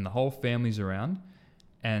 and the whole family's around,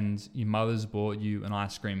 and your mother's bought you an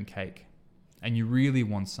ice cream cake. and you really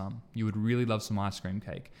want some. You would really love some ice cream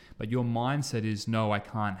cake. But your mindset is, no, I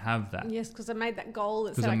can't have that. Yes, because I made that goal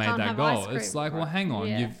that Because said I I made can't that have goal. ice cream. It's like, well, Right. hang on.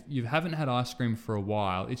 Yeah. You haven't had ice cream for a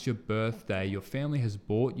while. It's your birthday. Your family has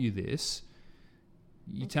bought you this.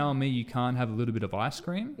 You telling me you can't have a little bit of ice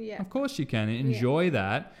cream? Yeah. Of course you can. Enjoy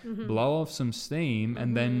that. Blow off some steam,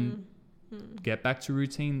 and then get back to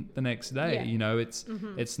routine the next day. Yeah. You know,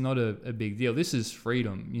 it's not a big deal. This is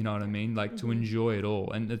freedom. You know what I mean? Like to enjoy it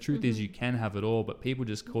all. And the truth is, you can have it all, but people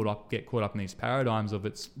just get caught up in these paradigms of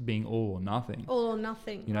it's being all or nothing. All or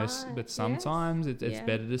nothing. You know, Right. but sometimes it's Yeah.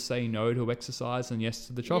 better to say no to exercise and yes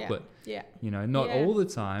to the chocolate. Yeah. You know, not Yeah. all the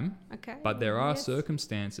time, Okay. but there are Yes.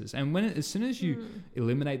 circumstances. And as soon as you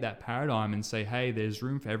eliminate that paradigm and say, hey, there's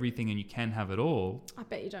room for everything and you can have it all. I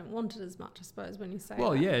bet you don't want it as much, I suppose, when you say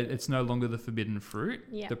Well, that. yeah, it's no longer the forbidden fruit.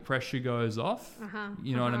 Yeah. The pressure goes off. Uh-huh.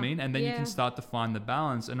 You know what I mean? And then you Yeah. can start to find the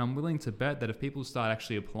balance. And I'm willing to bet that if people start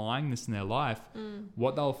actually applying this in their life,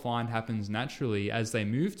 what they'll find happens naturally as they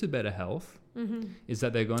move to better health is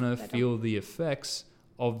that they're going to feel the effects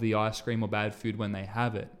of the ice cream or bad food when they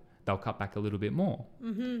have it. They'll cut back a little bit more.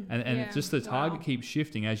 And Yeah. just the target Wow. keeps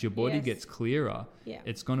shifting as your body Yes. gets clearer. Yeah.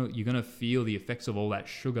 You're gonna feel the effects of all that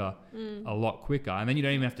sugar a lot quicker. And then you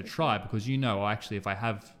don't even have to try because you know, actually, if I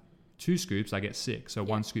have 2 scoops, I get sick. So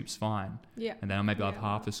 1 scoop's fine. Yeah. And then maybe I'll have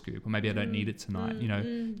half a scoop, or maybe I don't need it tonight. You know,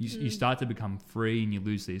 you start to become free and you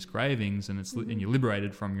lose these cravings, and and you're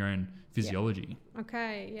liberated from your own physiology.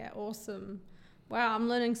 Okay. Yeah. Awesome. Wow, I'm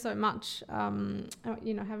learning so much.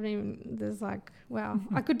 You know, there's like, wow,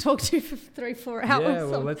 I could talk to you for 3-4 hours. Yeah,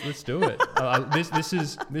 well, let's do it. This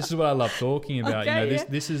is what I love talking about. Okay, you know, yeah.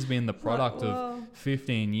 this has been the product Whoa. of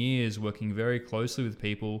 15 years working very closely with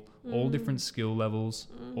people, all different skill levels,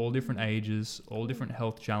 all different ages, all different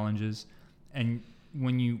health challenges, and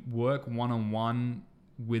when you work one-on-one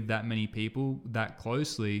with that many people that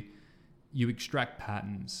closely, you extract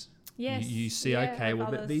patterns. Yes. You see, yeah, okay, of well,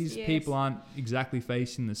 others, these yes. people aren't exactly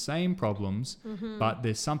facing the same problems, but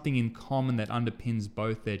there's something in common that underpins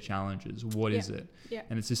both their challenges. What is it? Yeah.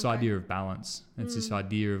 And it's this Okay. idea of balance. It's this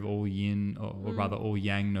idea of all yin, or rather all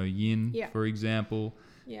yang, no yin, Yeah. for example.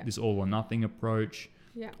 Yeah. This all or nothing approach.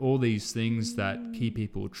 Yeah. All these things that keep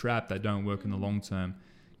people trapped, that don't work in the long term.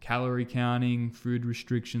 Calorie counting, food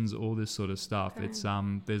restrictions, all this sort of stuff. Okay. It's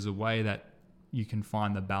there's a way that you can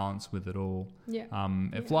find the balance with it all. Yeah.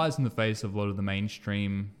 It flies in the face of a lot of the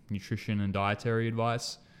mainstream nutrition and dietary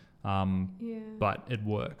advice, Yeah. but it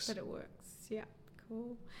works. But it works. Yeah.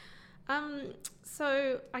 Cool.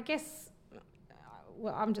 So I guess,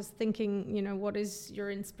 well, I'm just thinking, you know, what is your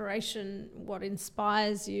inspiration? What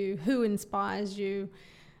inspires you? Who inspires you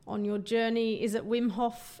on your journey? Is it Wim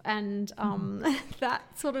Hof and that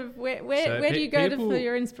sort of, where do you go for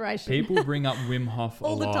your inspiration? People bring up Wim Hof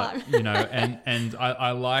All a the lot, time. you know, and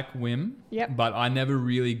I like Wim, Yep. but I never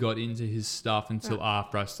really got into his stuff until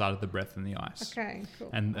after I started the Breath in the Ice. Okay, cool.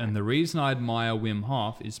 And the reason I admire Wim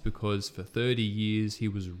Hof is because for 30 years he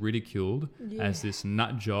was ridiculed as this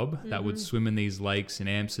nut job that would swim in these lakes in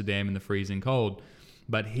Amsterdam in the freezing cold.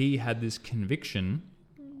 But he had this conviction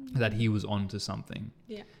that he was onto something.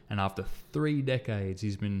 Yeah. And after 3 decades,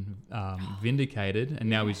 he's been vindicated, and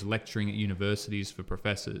now he's lecturing at universities for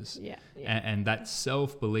professors. Yeah. Yeah. And that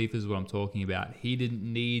self-belief is what I'm talking about. He didn't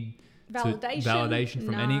need Validation?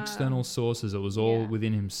 from any No. external sources. It was all Yeah.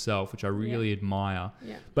 within himself, which I really admire.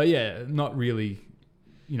 Yeah. But yeah, not really,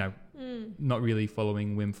 you know, not really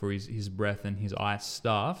following Wim for his breath and his ice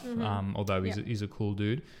stuff, although he's a cool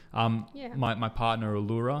dude. Yeah. My partner,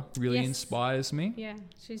 Allura, really Yes. inspires me. Yeah.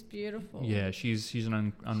 She's beautiful. Yeah, she's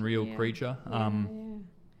an unreal Yeah. creature. Yeah.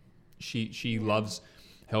 She loves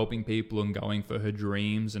helping people and going for her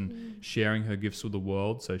dreams and sharing her gifts with the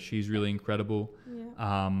world. So she's really incredible.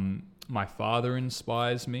 Yeah. My father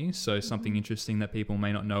inspires me. So something interesting that people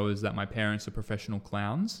may not know is that my parents are professional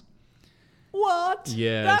clowns. What?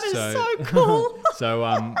 Yeah, That is so cool.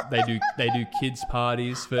 So they do kids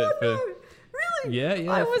parties for Really?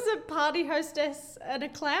 Yeah. I was a party hostess and a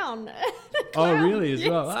clown. Oh, really? As Yes.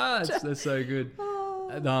 well? That's so good. Oh.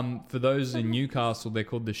 And, for those in Newcastle, they're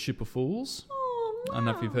called the Ship of Fools. Oh, I don't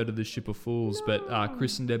know if you've heard of the Ship of Fools, but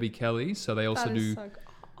Chris and Debbie Kelly. So they also That is do. so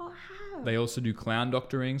cool. Oh, I have. They also do clown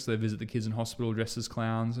doctoring, so they visit the kids in hospital dressed as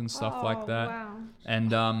clowns and stuff like that. Wow.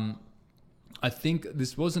 And I think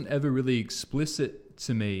this wasn't ever really explicit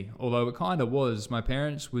to me, although it kind of was. My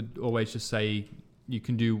parents would always just say, you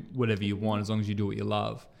can do whatever you want as long as you do what you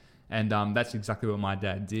love. And that's exactly what my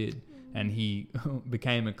dad did. And he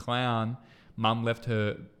became a clown. Mum left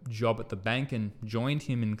her job at the bank and joined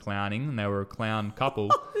him in clowning, and they were a clown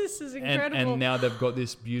couple. This is incredible. And now they've got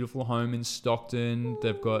this beautiful home in Stockton.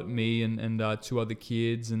 They've got me and 2 other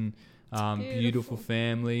kids, and beautiful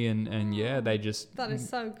family, and they just that is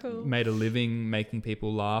so cool. made a living making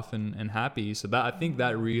people laugh and happy. So that I think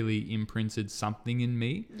that really imprinted something in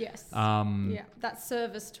me. Yes. That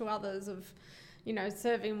service to others of,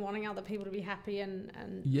 serving, wanting other people to be happy and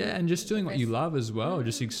just doing what you love as well,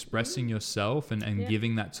 just expressing yourself and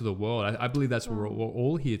giving that to the world. I believe that's what we're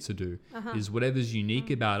all here to do, is whatever's unique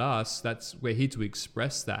about us, we're here to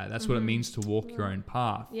express that. That's what it means to walk your own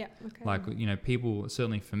path. Yeah. Okay. Like, people,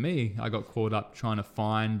 certainly for me, I got caught up trying to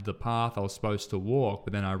find the path I was supposed to walk,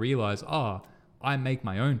 but then I realized, I make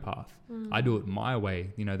my own path. I do it my way.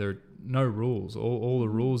 There are no rules. All the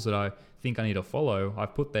rules that I think I need to follow,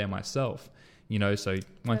 I've put there myself. So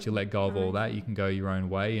once you let go of all that, you can go your own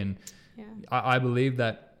way. And I believe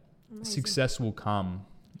that success will come.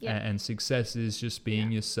 And success is just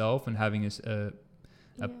being yourself and having a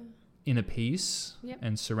inner peace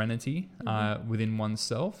and serenity within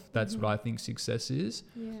oneself. That's what I think success is.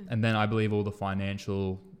 Yeah. And then I believe all the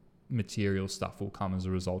financial, material stuff will come as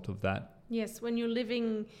a result of that. Yes, when you're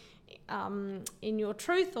living in your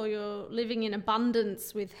truth, or you're living in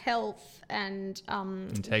abundance with health and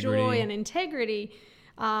joy and integrity,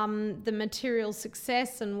 the material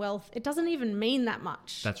success and wealth, it doesn't even mean that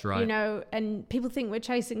much. That's right. And people think we're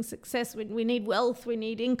chasing success. We need wealth, we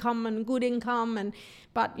need income and good income.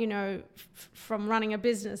 But from running a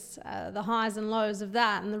business, the highs and lows of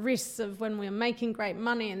that and the risks of when we're making great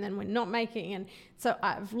money and then we're not making. And so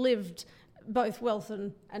I've lived both wealth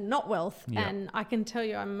and not wealth, and I can tell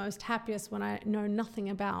you I'm most happiest when I know nothing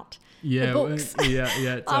about the books. Totally.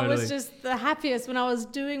 I was just the happiest when I was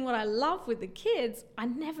doing what I love with the kids. I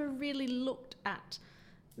never really looked at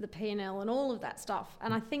the P&L and all of that stuff,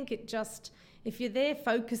 and I think it just, if you're there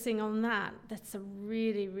focusing on that, that's a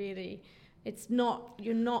really, really,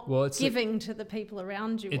 you're not giving to the people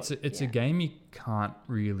around you. It's a game you can't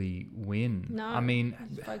really win. No, I mean,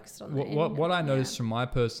 focused on what I noticed from my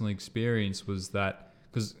personal experience was that,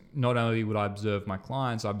 because not only would I observe my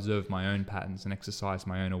clients, I observed my own patterns and exercise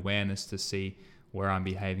my own awareness to see where I'm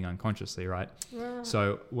behaving unconsciously, right?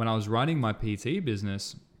 So when I was running my PT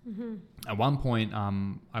business, at one point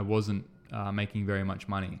I wasn't making very much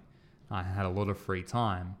money. I had a lot of free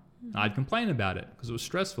time. I'd complain about it because it was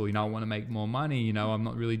stressful. I want to make more money. I'm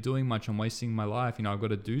not really doing much. I'm wasting my life. I've got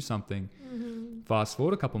to do something. Fast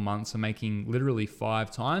forward a couple months, I'm making literally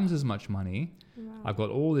 5 times as much money. Wow. I've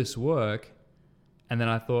got all this work. And then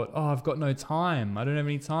I thought, I've got no time. I don't have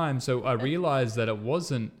any time. So I realized that it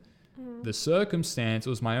wasn't the circumstance. It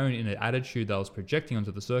was my own inner attitude that I was projecting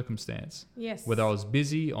onto the circumstance. Yes. Whether I was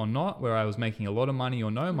busy or not, where I was making a lot of money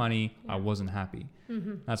or no money, I wasn't happy.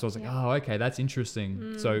 That's why I was like, okay, that's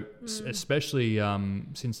interesting. So especially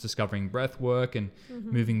since discovering breath work and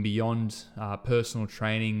moving beyond personal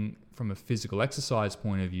training from a physical exercise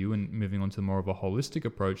point of view and moving on to more of a holistic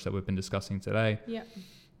approach that we've been discussing today,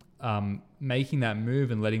 making that move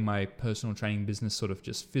and letting my personal training business sort of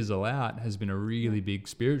just fizzle out has been a really big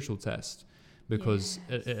spiritual test, because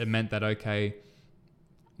it meant that, okay,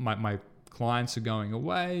 my clients are going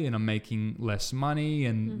away and I'm making less money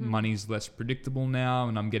and money's less predictable now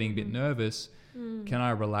and I'm getting a bit nervous. Can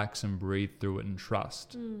I relax and breathe through it and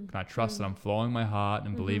trust? Can I trust that I'm following my heart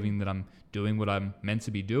and believing that I'm doing what I'm meant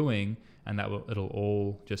to be doing, and that it'll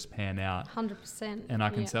all just pan out? 100%. And I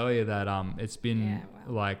can tell you that it's been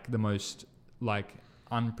like the most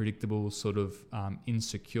unpredictable sort of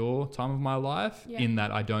insecure time of my life, in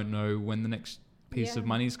that I don't know when the next piece of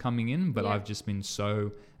money is coming in, but I've just been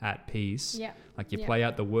so at peace. Like you play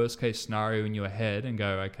out the worst case scenario in your head and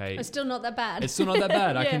go, okay, it's still not that bad. It's still not that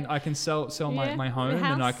bad. I can sell my home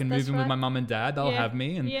house, and I can move in with my mum and dad. They'll have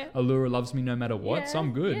me, and Allura loves me no matter what, so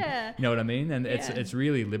I'm good. You know what I mean? And it's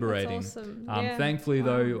really liberating. That's awesome. Thankfully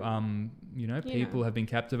though, people have been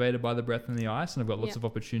captivated by the breath and the ice, and I've got lots of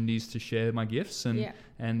opportunities to share my gifts, and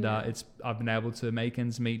I've been able to make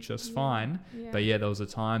ends meet just fine. But there was a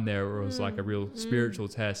time there where it was like a real spiritual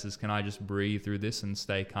test: is can I just breathe through this and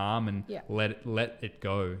stay calm and let it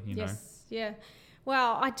go?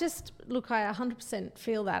 Well, I 100%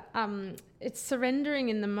 feel that. It's surrendering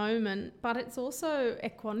in the moment, but it's also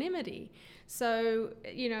equanimity. So,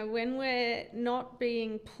 when we're not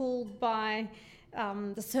being pulled by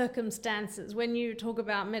the circumstances, when you talk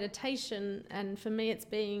about meditation, and for me it's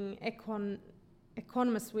being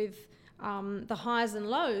equanimous with the highs and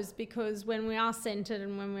lows, because when we are centered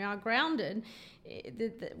and when we are grounded,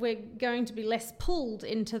 we're going to be less pulled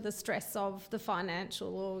into the stress of the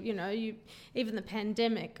financial, or even the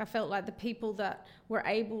pandemic. I felt like the people that were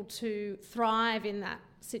able to thrive in that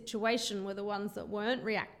situation were the ones that weren't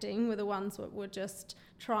reacting, were the ones that were just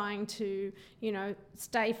trying to,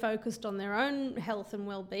 stay focused on their own health and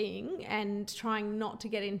well-being and trying not to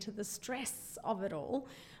get into the stress of it all.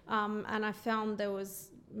 And I found there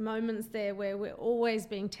was moments there where we're always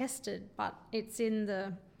being tested, but it's in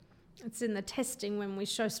the testing when we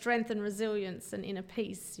show strength and resilience and inner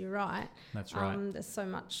peace. You're right. That's right. There's so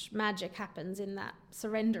much magic happens in that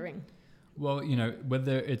surrendering. Well,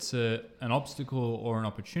 whether it's an obstacle or an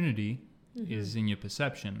opportunity is in your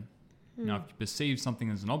perception. Now, if you perceive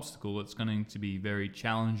something as an obstacle, it's going to be very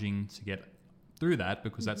challenging to get through that,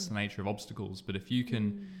 because that's the nature of obstacles. But if you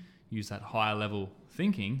can use that higher level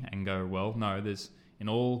thinking and go, well, no, in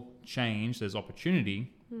all change, there's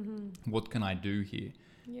opportunity. What can I do here?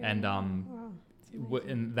 Yeah. And Wow.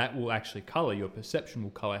 and that will actually color your perception,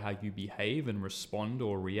 will color how you behave and respond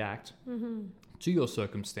or react to your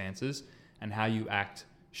circumstances, and how you act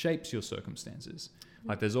shapes your circumstances.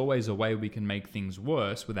 Like, there's always a way we can make things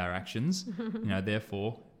worse with our actions.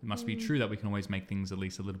 Therefore, it must be true that we can always make things at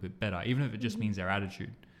least a little bit better, even if it just means our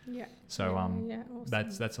attitude. Yeah. So awesome.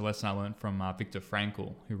 that's a lesson I learned from Viktor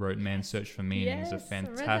Frankl, who wrote Man's Search for Meaning. He's a Yes, I read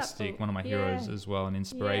that fantastic, book. one of my heroes as well, and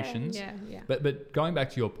inspirations. Yeah. But going back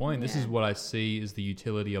to your point, this is Yeah. what I see is the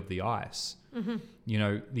utility of the ice.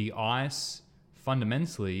 The ice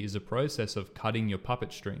fundamentally is a process of cutting your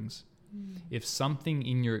puppet strings. If something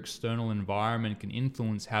in your external environment can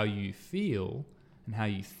influence how you feel and how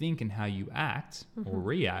you think and how you act or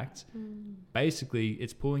react, basically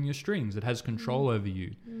it's pulling your strings. It has control over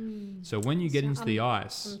you. So when you get into the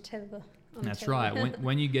ice, that's right.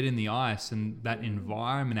 When you get in the ice and that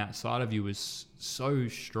environment outside of you is so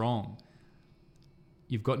strong,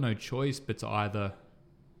 you've got no choice but to either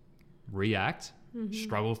react,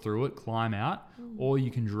 struggle through it, climb out, or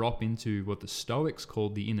you can drop into what the Stoics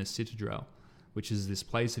called the inner citadel, which is this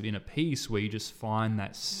place of inner peace where you just find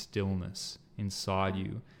that stillness inside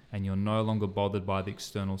you, and you're no longer bothered by the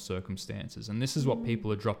external circumstances. And this is what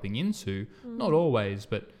people are dropping into, not always,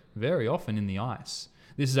 but very often in the ice.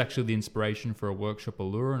 This is actually the inspiration for a workshop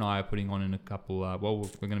Allura and I are putting on in a couple,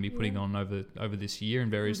 we're going to be putting on over this year in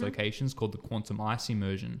various locations, called the Quantum Ice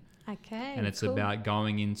Immersion. Okay. And it's about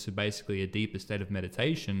going into basically a deeper state of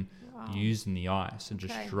meditation using the ice and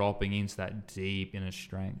just dropping into that deep inner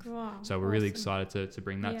strength. Wow, so we're really excited to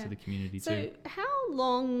bring that to the community so too. How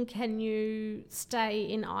long can you stay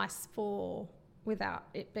in ice for without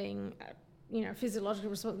it being physiological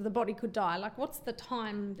response? The body could die. Like, what's the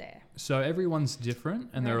time there? So everyone's different,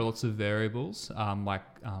 and there are lots of variables, like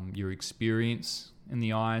your experience in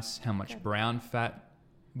the ice, how much brown fat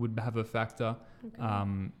would have a factor,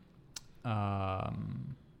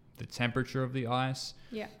 the temperature of the ice.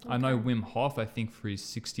 Yeah. I know Wim Hof, I think for his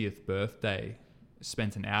 60th birthday,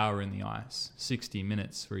 spent an hour in the ice, 60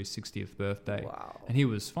 minutes for his 60th birthday. Wow. And he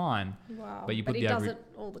was fine. Wow. But you put he the does average... it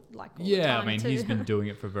all the time I mean, too. he's been doing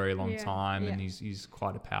it for a very long Yeah, time, and yeah. he's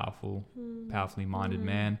quite a powerfully minded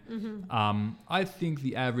man. I think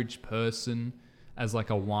the average person, as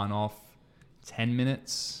like a one-off, 10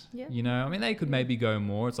 minutes, I mean, they could maybe go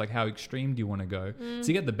more. It's like, how extreme do you want to go?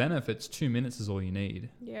 To get the benefits, 2 minutes is all you need.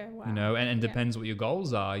 Yeah, wow. And depends what your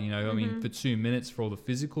goals are, I mean, for 2 minutes for all the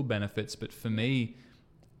physical benefits, but for me,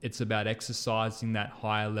 it's about exercising that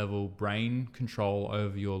higher level brain control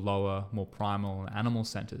over your lower, more primal and animal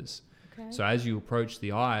centers. Okay. So as you approach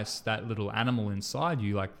the ice, that little animal inside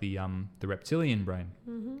you, like the reptilian brain,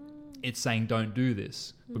 it's saying don't do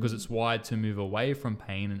this, because it's wired to move away from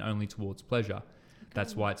pain and only towards pleasure.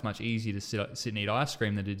 That's why it's much easier to sit and eat ice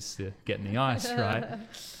cream than it is to get in the ice, right?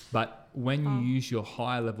 But when you use your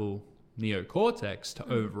higher level neocortex to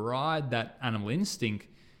override that animal instinct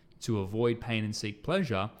to avoid pain and seek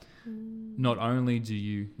pleasure, not only do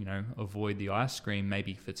you avoid the ice cream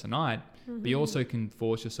maybe for tonight, but you also can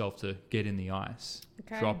force yourself to get in the ice,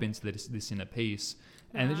 drop into this inner peace.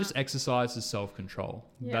 And it just exercises self-control.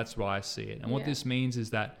 That's why I see it. And what this means is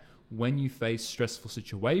that when you face stressful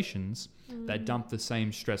situations that dump the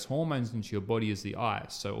same stress hormones into your body as the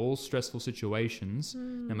ice, so all stressful situations,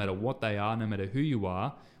 no matter what they are, no matter who you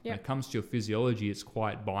are, when it comes to your physiology, it's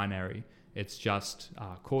quite binary. It's just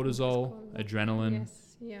cortisol, adrenaline,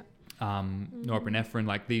 norepinephrine.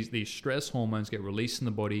 Like these stress hormones get released in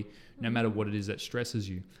the body no matter what it is that stresses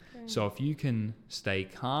you. So if you can stay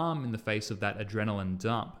calm in the face of that adrenaline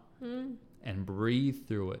dump and breathe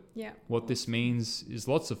through it, what this means is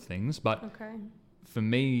lots of things, but for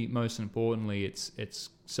me, most importantly, it's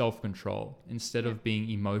self-control. Instead of being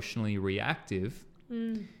emotionally reactive,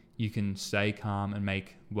 you can stay calm and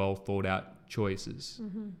make well thought out choices.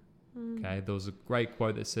 Okay, there was a great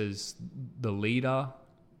quote that says, the leader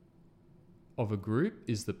of a group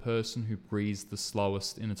is the person who breathes the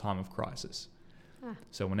slowest in a time of crisis.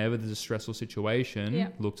 So whenever there's a stressful situation,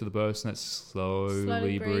 Yep. look to the person that's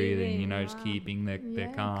slowly breathing, just wow. keeping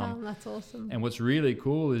their calm. That's awesome. And what's really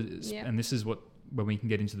cool is, Yep. and this is when we can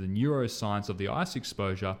get into the neuroscience of the ice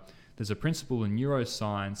exposure, there's a principle in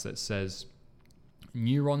neuroscience that says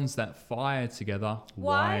neurons that fire together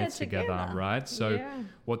wire together, right? So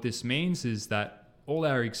what this means is that all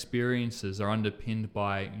our experiences are underpinned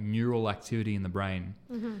by neural activity in the brain.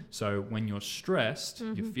 So when you're stressed,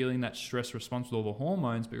 you're feeling that stress response with all the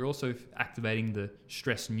hormones, but you're also activating the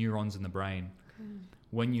stress neurons in the brain.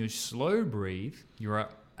 When you slow breathe, you're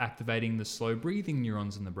activating the slow breathing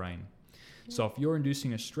neurons in the brain. So if you're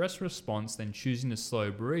inducing a stress response, then choosing to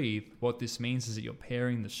slow breathe, what this means is that you're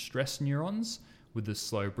pairing the stress neurons with the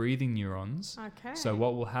slow breathing neurons. Okay. So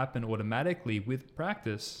what will happen automatically with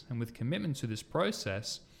practice and with commitment to this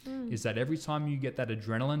process is that every time you get that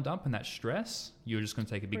adrenaline dump and that stress, you're just going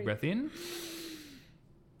to take a big breath in,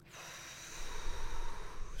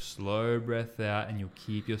 slow breath out, and you'll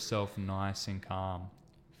keep yourself nice and calm.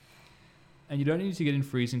 And you don't need to get in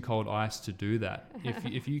freezing cold ice to do that.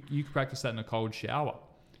 If you can practice that in a cold shower.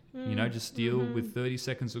 Just deal with 30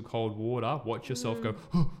 seconds of cold water, watch yourself go,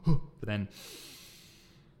 but then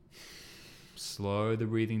slow the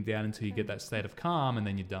breathing down until you get that state of calm, and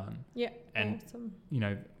then you're done. Yeah. And, awesome.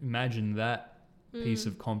 Imagine that piece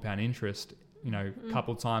of compound interest, a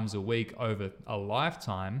couple times a week over a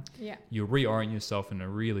lifetime. Yeah. You'll reorient yourself in a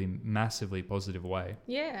really massively positive way.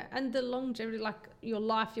 Yeah. And the longevity, like your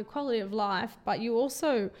life, your quality of life, but you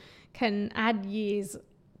also can add years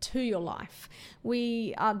to your life.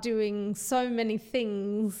 We are doing so many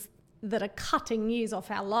things that are cutting years off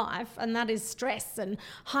our life, and that is stress and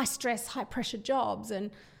high stress, high pressure jobs and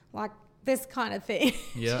like this kind of thing.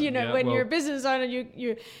 When you're a business owner,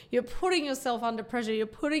 you're putting yourself under pressure, you're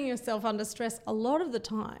putting yourself under stress a lot of the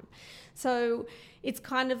time. So it's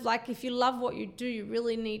kind of like if you love what you do, you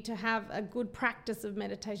really need to have a good practice of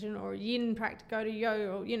meditation or yin practice, go to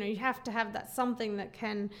yoga, or you have to have that something that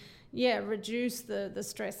can reduce the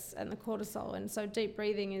stress and the cortisol. And so deep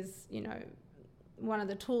breathing is one of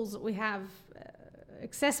the tools that we have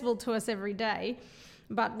accessible to us every day,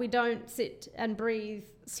 but we don't sit and breathe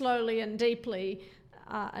slowly and deeply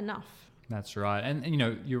enough. That's right. And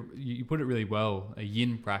you put it really well, a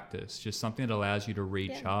yin practice, just something that allows you to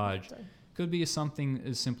recharge. Could be something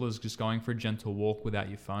as simple as just going for a gentle walk without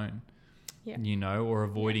your phone. Or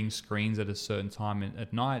avoiding screens at a certain time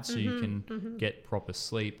at night so you can get proper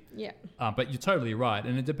sleep. But you're totally right.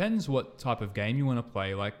 And it depends what type of game you want to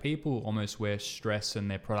play. Like people almost wear stress and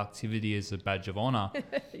their productivity as a badge of honor.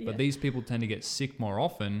 But these people tend to get sick more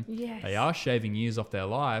often. They are shaving years off their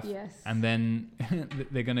life. And then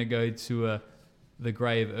they're going to go to the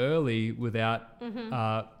grave early without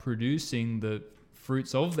producing the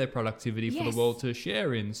fruits of their productivity for the world to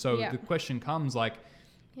share in. So the question comes like,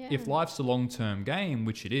 if life's a long-term game,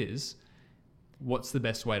 which it is, what's the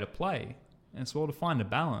best way to play? And it's all to find a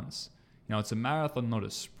balance. It's a marathon, not a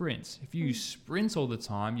sprint. If you sprint all the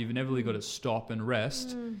time, you've inevitably got to stop and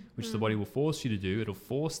rest, which the body will force you to do. It'll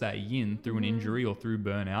force that yin through an injury or through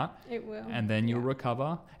burnout. It will. And then you'll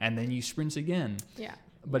recover, and then you sprint again.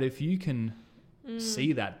 But if you can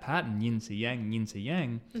see that pattern, yin to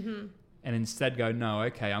yang, and instead go, no,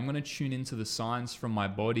 okay, I'm going to tune into the signs from my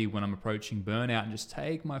body when I'm approaching burnout and just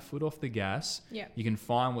take my foot off the gas. You can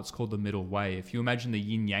find what's called the middle way. If you imagine the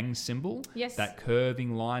yin-yang symbol, that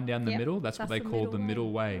curving line down the middle, that's what they call the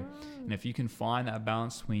middle way. And if you can find that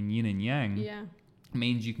balance between yin and yang, it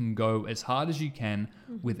means you can go as hard as you can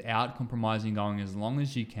without compromising, going as long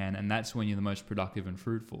as you can, and that's when you're the most productive and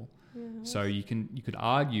fruitful. So you could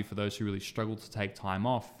argue for those who really struggle to take time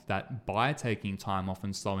off that by taking time off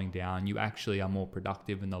and slowing down, you actually are more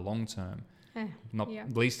productive in the long term. Not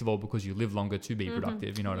least of all because you live longer to be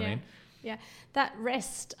productive. You know what I mean? Yeah, that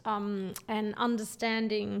rest and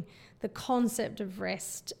understanding the concept of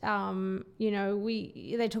rest. They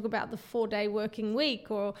talk about the 4-day working week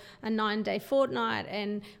or a 9-day fortnight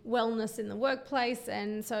and wellness in the workplace.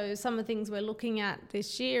 And so some of the things we're looking at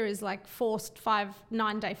this year is like forced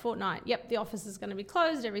 9-day fortnight. Yep, the office is going to be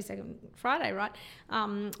closed every second Friday, right?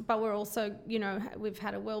 But we're also, we've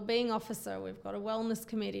had a wellbeing officer, we've got a wellness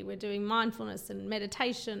committee, we're doing mindfulness and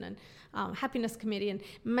meditation and happiness committee, and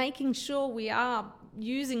making sure we are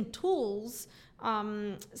using tools.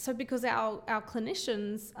 So because our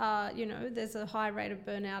clinicians, there's a high rate of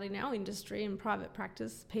burnout in our industry in private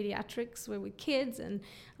practice, pediatrics, we're with kids and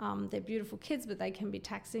they're beautiful kids, but they can be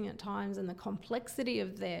taxing at times and the complexity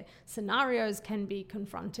of their scenarios can be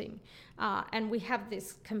confronting. And we have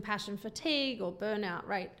this compassion fatigue or burnout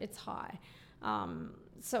rate, it's high.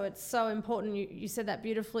 So it's so important, you said that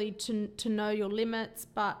beautifully, to know your limits,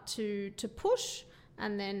 but to push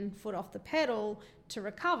and then foot off the pedal to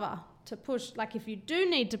recover, to push. Like if you do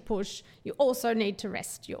need to push, you also need to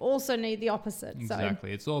rest. You also need the opposite.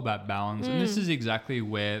 Exactly. It's all about balance. And this is exactly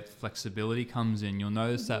where flexibility comes in. You'll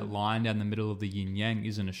notice that line down the middle of the yin yang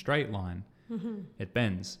isn't a straight line. It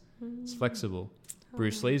bends. It's flexible.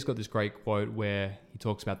 Bruce Lee's got this great quote where he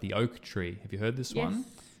talks about the oak tree. Have you heard this one?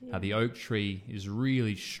 How the oak tree is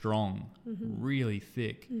really strong, really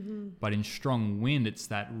thick, but in strong wind, it's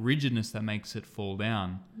that rigidness that makes it fall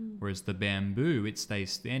down. Whereas the bamboo, it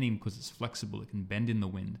stays standing because it's flexible. It can bend in the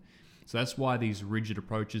wind. So that's why these rigid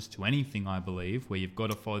approaches to anything, I believe, where you've got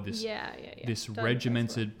to follow this this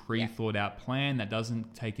regimented, pre-thought out plan that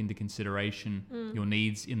doesn't take into consideration your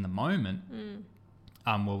needs in the moment.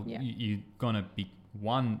 You're going to be,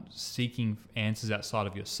 one, seeking answers outside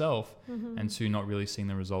of yourself, and two, not really seeing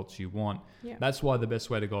the results you want. That's why the best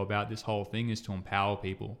way to go about this whole thing is to empower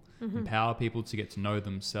people. Empower people to get to know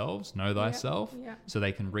themselves, know thyself, so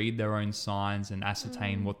they can read their own signs and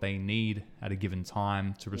ascertain what they need at a given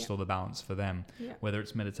time to restore the balance for them. Whether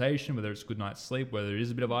it's meditation, whether it's good night's sleep, whether it is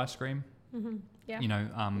a bit of ice cream, you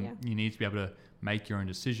need to be able to make your own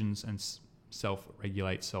decisions and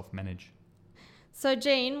self-regulate, self-manage. So,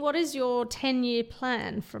 Jean, what is your 10-year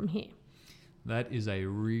plan from here? That is a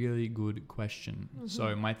really good question.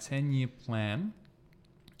 So my 10-year plan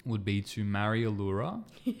would be to marry Allura,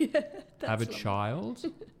 have a child,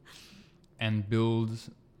 and build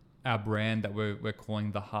our brand that we're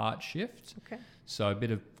calling The Heart Shift. Okay. So a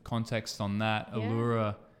bit of context on that.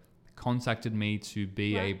 Allura contacted me to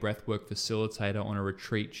be a breathwork facilitator on a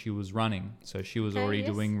retreat she was running. So she was already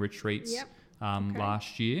doing retreats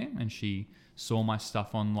last year, and she saw my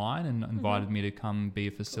stuff online and invited me to come be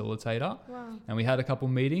a facilitator. Wow. And we had a couple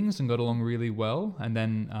meetings and got along really well, and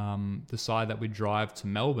then decided that we'd drive to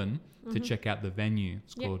Melbourne to check out the venue.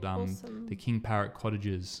 It's called the King Parrot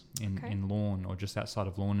Cottages in Lorne, or just outside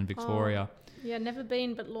of Lorne in Victoria. Never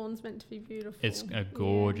been, but Lorne's meant to be beautiful. It's a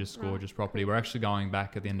gorgeous property. We're actually going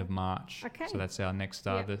back at the end of March. Okay. So that's our next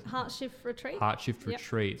the Heart Shift Retreat. Heart Shift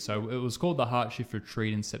Retreat. So it was called the Heart Shift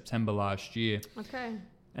Retreat in September last year. Okay.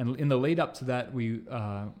 And in the lead up to that, we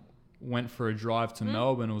went for a drive to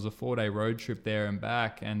Melbourne. It was a 4-day road trip there and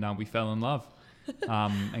back, and we fell in love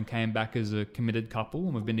and came back as a committed couple.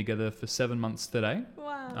 And we've been together for 7 months today.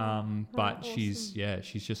 Wow. But awesome. she's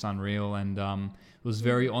just unreal, and it was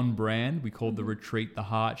very on brand. We called the retreat The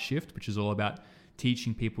Heart Shift, which is all about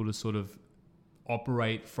teaching people to sort of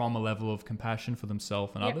operate from a level of compassion for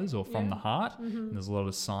themselves and others, or from the heart. And there's a lot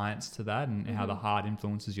of science to that, and how the heart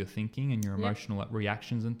influences your thinking and your emotional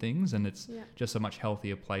reactions and things, and it's just a much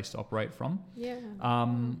healthier place to operate from.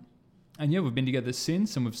 We've been together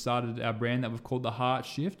since, and we've started our brand that we've called The Heart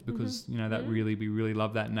Shift because we really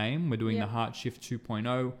love that name. We're doing the Heart Shift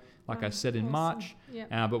 2.0, like I said, in March,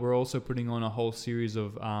 but we're also putting on a whole series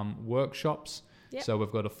of workshops. So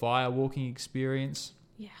we've got a fire walking experience.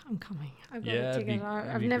 Yeah, I'm coming. I've got a ticket.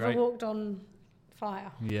 I've never walked on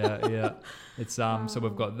fire. It's so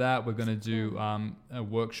we've got that. We're going to do a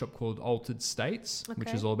workshop called Altered States,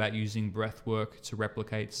 which is all about using breath work to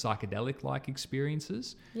replicate psychedelic-like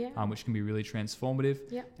experiences, which can be really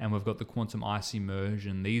transformative. And we've got the Quantum Ice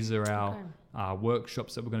Immersion. These are our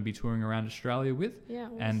workshops that we're going to be touring around Australia with,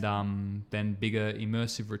 and then bigger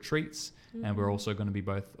immersive retreats. And we're also going to be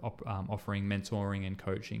both offering mentoring and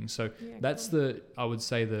coaching. So that's I would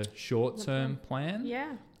say the short-term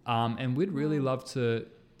plan. And we'd really love to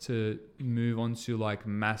move on to like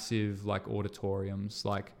massive like auditoriums,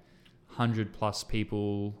 like 100+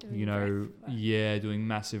 people, doing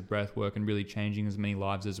massive breath work and really changing as many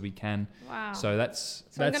lives as we can. Wow. So that's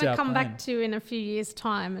I'm going to come back to you in a few years'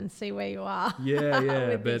 time and see where you are.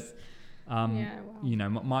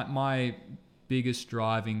 My biggest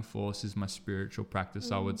driving force is my spiritual practice,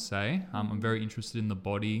 I would say. I'm very interested in the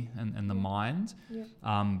body and the mind,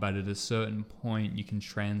 but at a certain point you can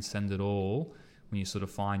transcend it all when you sort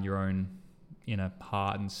of find your own inner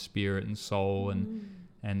heart and spirit and soul,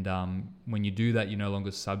 and when you do that, you're no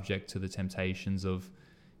longer subject to the temptations of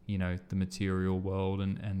the material world,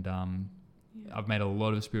 and I've made a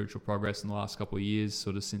lot of spiritual progress in the last couple of years,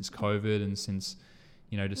 sort of since COVID, and since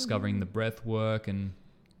discovering the breath work and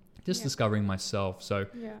just discovering myself. So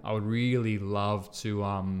I would really love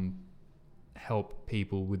to help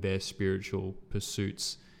people with their spiritual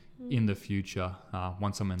pursuits in the future,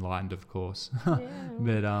 once I'm enlightened, of course.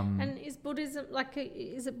 But and is Buddhism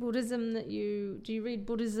is it Buddhism that do you read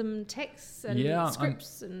Buddhism texts and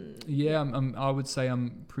scripts? I would say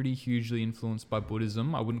I'm pretty hugely influenced by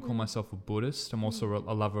Buddhism. I wouldn't call myself a Buddhist. I'm also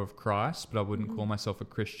a lover of Christ, but I wouldn't call myself a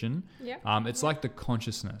Christian. It's like the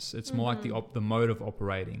consciousness. It's more like the mode of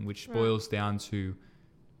operating, which boils down to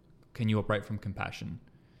can you operate from compassion?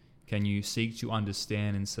 Can you seek to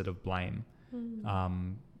understand instead of blame?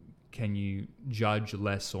 Can you judge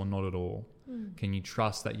less or not at all? Can you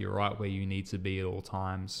trust that you're right where you need to be at all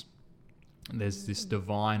times? There's this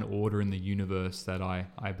divine order in the universe that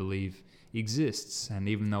I believe exists. And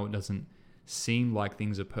even though it doesn't seem like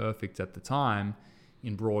things are perfect at the time,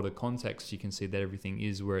 in broader context, you can see that everything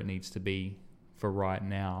is where it needs to be for right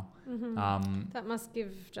now. That must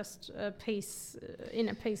give just a peace,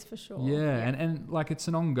 inner peace for sure. Yeah. And like it's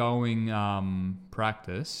an ongoing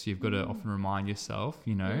practice. You've got to often remind yourself,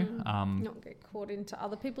 not get caught into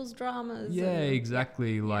other people's dramas. Yeah,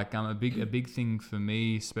 exactly. Like a big thing for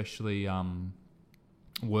me, especially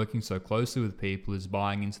working so closely with people, is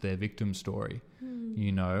buying into their victim story.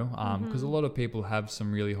 Because a lot of people have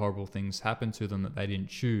some really horrible things happen to them that they didn't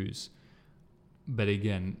choose. But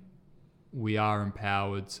again, we are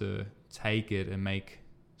empowered to take it and make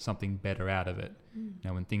something better out of it.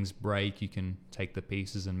 When things break, you can take the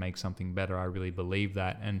pieces and make something better. I really believe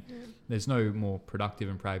that. And there's no more productive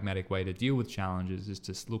and pragmatic way to deal with challenges is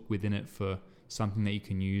to look within it for something that you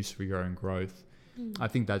can use for your own growth. I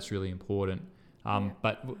think that's really important.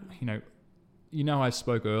 But, I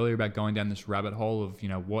spoke earlier about going down this rabbit hole of,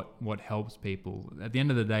 what helps people. At the end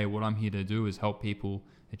of the day, what I'm here to do is help people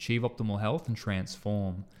achieve optimal health and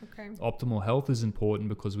transform. Okay. Optimal health is important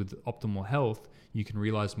because with optimal health, you can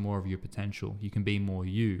realize more of your potential. You can be more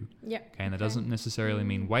you. Yep. Okay. And that doesn't necessarily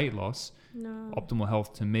mean weight loss. No. Optimal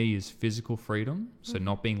health to me is physical freedom. So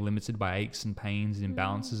not being limited by aches and pains and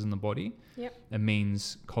imbalances in the body. Yep. It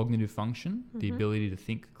means cognitive function, the ability to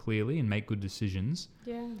think clearly and make good decisions.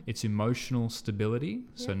 Yeah. It's emotional stability.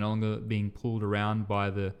 So no longer being pulled around by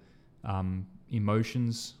the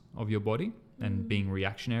emotions of your body and being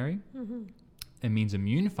reactionary. It means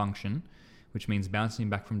immune function, which means bouncing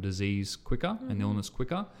back from disease quicker and illness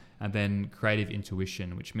quicker. And then creative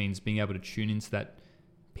intuition, which means being able to tune into that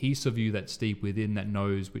piece of you that's deep within that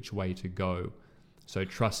knows which way to go. So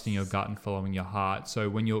trusting your gut and following your heart. So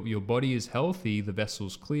when your body is healthy, the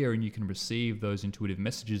vessel's clear and you can receive those intuitive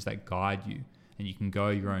messages that guide you. And you can go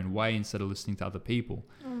your own way instead of listening to other people.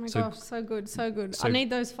 Oh my gosh, so good. I need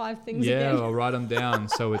those 5 things again. again. Yeah, I'll write them down.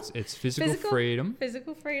 So it's physical freedom,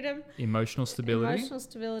 emotional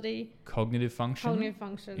stability, cognitive function,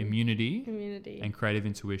 immunity, and creative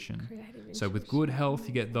intuition. So with good health,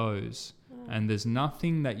 you get those. And there's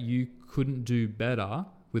nothing that you couldn't do better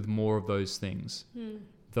with more of those things.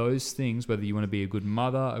 Those things, whether you want to be a good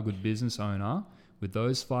mother, a good business owner, with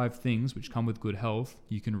those 5 things which come with good health,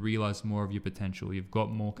 you can realize more of your potential. You've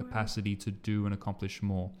got more capacity to do and accomplish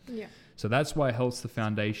more. Yeah. So that's why health's the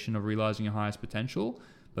foundation of realizing your highest potential,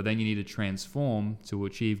 but then you need to transform to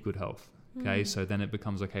achieve good health. Okay, so then it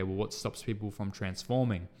becomes, okay, well, what stops people from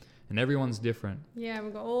transforming? And everyone's different. Yeah,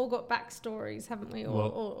 we've all got backstories, haven't we?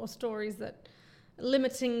 Or stories that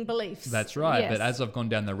limiting beliefs. That's right. Yes. But as I've gone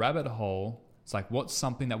down the rabbit hole, it's like, what's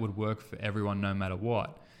something that would work for everyone no matter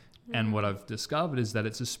what? And what I've discovered is that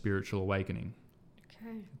it's a spiritual awakening.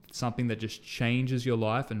 Okay. It's something that just changes your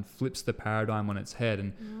life and flips the paradigm on its head.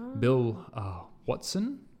 And Bill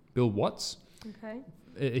Watts, okay,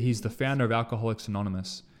 he's the founder of Alcoholics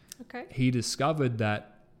Anonymous. Okay. He discovered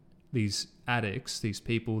that these addicts, these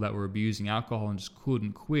people that were abusing alcohol and just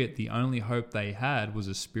couldn't quit, the only hope they had was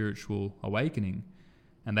a spiritual awakening.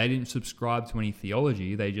 And they didn't subscribe to any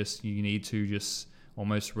theology. You need to just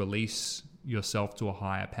almost release yourself to a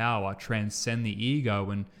higher power, transcend the ego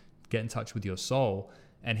and get in touch with your soul.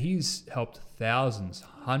 And he's helped thousands,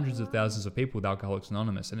 hundreds of thousands of people with Alcoholics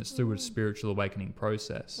Anonymous, and it's through a spiritual awakening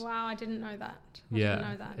process. Wow, I didn't know that.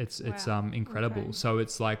 It's incredible. Okay. So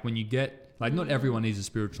it's like when you get, like, not everyone needs a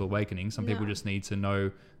spiritual awakening. Some people just need to know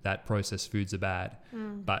that processed foods are bad.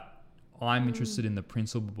 But I'm interested in the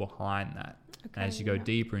principle behind that. Okay, as you go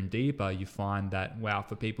deeper and deeper, you find that, wow,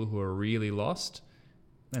 for people who are really lost,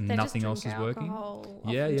 and nothing else is working.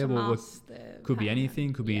 Could be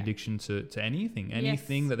anything, could be addiction to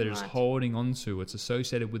anything that they're just holding on to. It's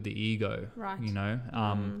associated with the ego,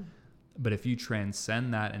 but if you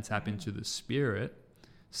transcend that and tap into the spirit,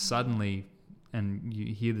 suddenly, and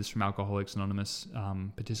you hear this from Alcoholics Anonymous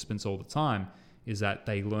participants all the time, is that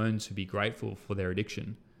they learn to be grateful for their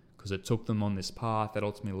addiction because it took them on this path that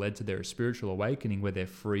ultimately led to their spiritual awakening where they're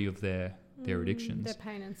free of their addictions, their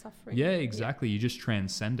pain and suffering. Yeah, exactly. You just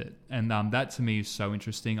transcend it. And that to me is so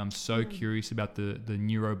interesting. I'm so curious about the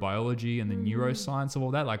neurobiology and the neuroscience of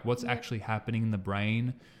all that. Like what's actually happening in the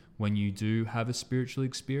brain when you do have a spiritual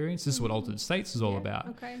experience. This is what Altered States is all about.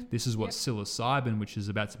 Okay. This is what psilocybin, which is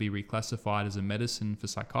about to be reclassified as a medicine for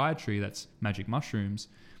psychiatry, that's magic mushrooms.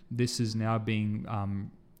 This is now being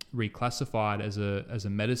reclassified as a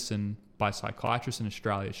medicine by psychiatrists in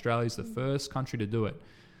Australia. Australia is the first country to do it.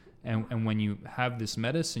 And when you have this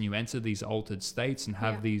medicine, you enter these altered states and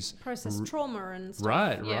have these... process trauma and stuff.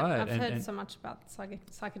 Right. I've heard so much about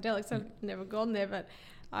psychedelics. I've never gone there, but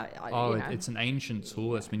it's an ancient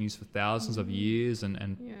tool that's been used for thousands of years,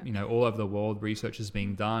 and you know, all over the world research is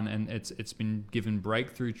being done, and it's been given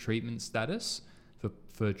breakthrough treatment status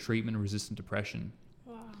for treatment-resistant depression.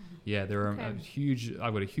 Wow. Yeah, there are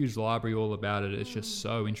I've got a huge library all about it. It's just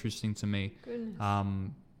so interesting to me.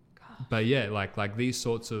 Goodness. But yeah, like these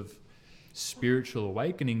sorts of spiritual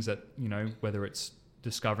awakenings that, you know, whether it's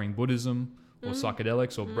discovering Buddhism or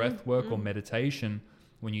psychedelics or breath work or meditation,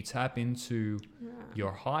 when you tap into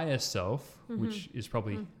your higher self, which is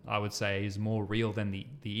probably, I would say, is more real than the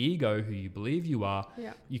ego who you believe you are,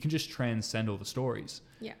 you can just transcend all the stories.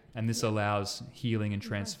 Yeah. And this allows healing and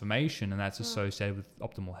transformation, and that's associated with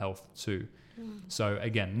optimal health too. So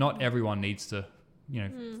again, not everyone needs to, you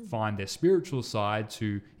know, find their spiritual side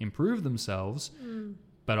to improve themselves.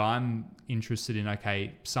 But I'm interested in,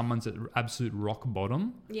 okay, someone's at absolute rock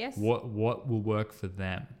bottom. Yes. What will work for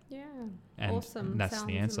them? Yeah. And awesome. That's Sounds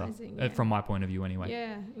the answer. Amazing, from my point of view anyway.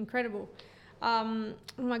 Yeah, incredible. Oh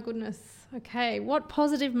my goodness. Okay. What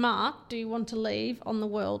positive mark do you want to leave on the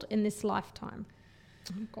world in this lifetime?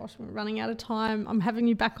 Oh gosh, we're running out of time. I'm having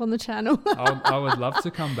you back on the channel. I would love to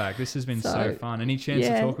come back. This has been so fun. Any chance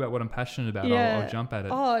to talk about what I'm passionate about, I'll jump at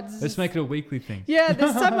it. Let's make it a weekly thing. Yeah,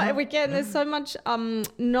 there's so much. There's so much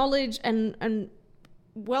knowledge and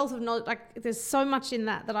wealth of knowledge. Like, there's so much in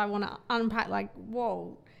that I want to unpack. Like,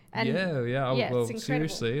 whoa. And well,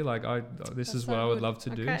 seriously, like this is what I would love to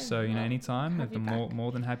do. So, you know, anytime, I'm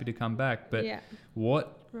more than happy to come back. But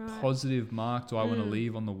what positive mark do I want to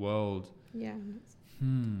leave on the world? Yeah.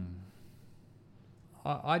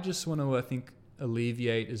 I just want to, I think,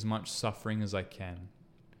 alleviate as much suffering as I can.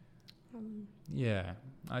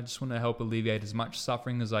 I just want to help alleviate as much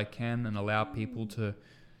suffering as I can and allow people to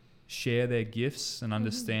share their gifts and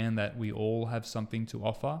understand that we all have something to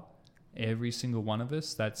offer. Every single one of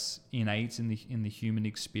us, that's innate in the human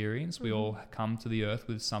experience. We all come to the earth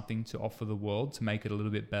with something to offer the world to make it a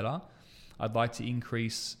little bit better. I'd like to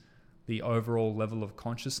increase the overall level of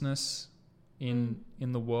consciousness in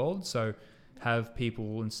the world. So have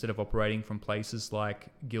people, instead of operating from places like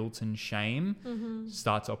guilt and shame,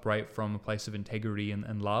 start to operate from a place of integrity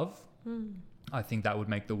and love. I think that would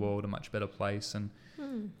make the world a much better place. And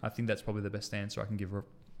I think that's probably the best answer I can give her.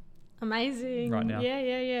 Amazing. Right now.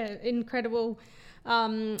 Yeah. Incredible.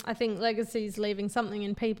 I think legacy is leaving something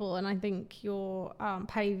in people, and I think you're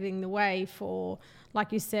paving the way for,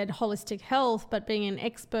 like you said, holistic health, but being an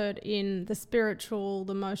expert in the spiritual,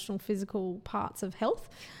 the emotional, physical parts of health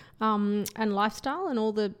and lifestyle, and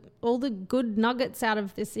all the good nuggets out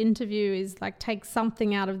of this interview is like, take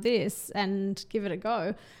something out of this and give it a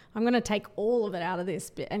go. I'm going to take all of it out of this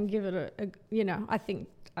bit and give it I think,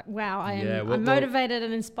 wow, I'm motivated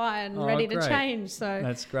and inspired and ready to change. So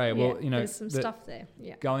that's great. Well, there's some stuff there.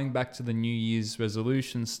 Yeah. Going back to the New Year's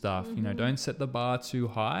resolution stuff, don't set the bar too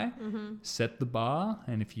high. Set the bar,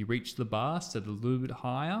 and if you reach the bar, set it a little bit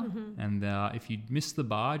higher. And if you miss the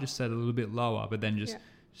bar, just set it a little bit lower. But then just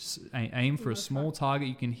aim for a small target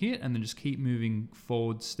you can hit, and then just keep moving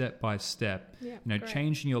forward step by step.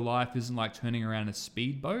 Changing your life isn't like turning around a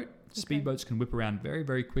speedboat. Speedboats can whip around very,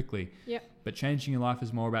 very quickly. But changing your life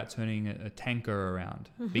is more about turning a tanker around,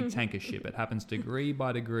 big tanker ship. It happens degree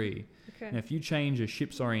by degree. And if you change a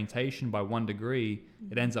ship's orientation by 1 degree,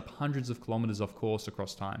 it ends up hundreds of kilometers off course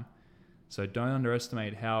across time. So don't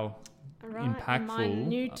underestimate how impactful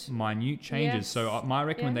minute changes. So my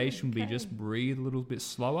recommendation would be just breathe a little bit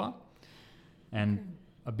slower and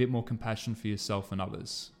a bit more compassion for yourself and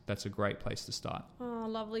others. That's a great place to start. Oh,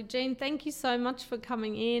 lovely. Jean, thank you so much for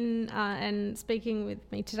coming in and speaking with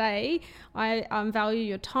me today. I value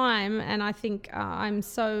your time, and I think I'm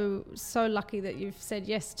so lucky that you've said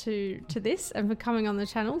yes to this and for coming on the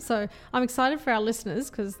channel. So I'm excited for our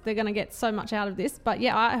listeners because they're going to get so much out of this. But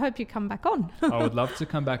yeah, I hope you come back on. I would love to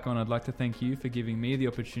come back on. I'd like to thank you for giving me the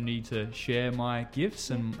opportunity to share my gifts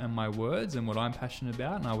and my words and what I'm passionate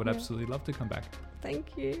about, and I would absolutely love to come back.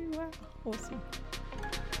 Thank you. Wow. Awesome.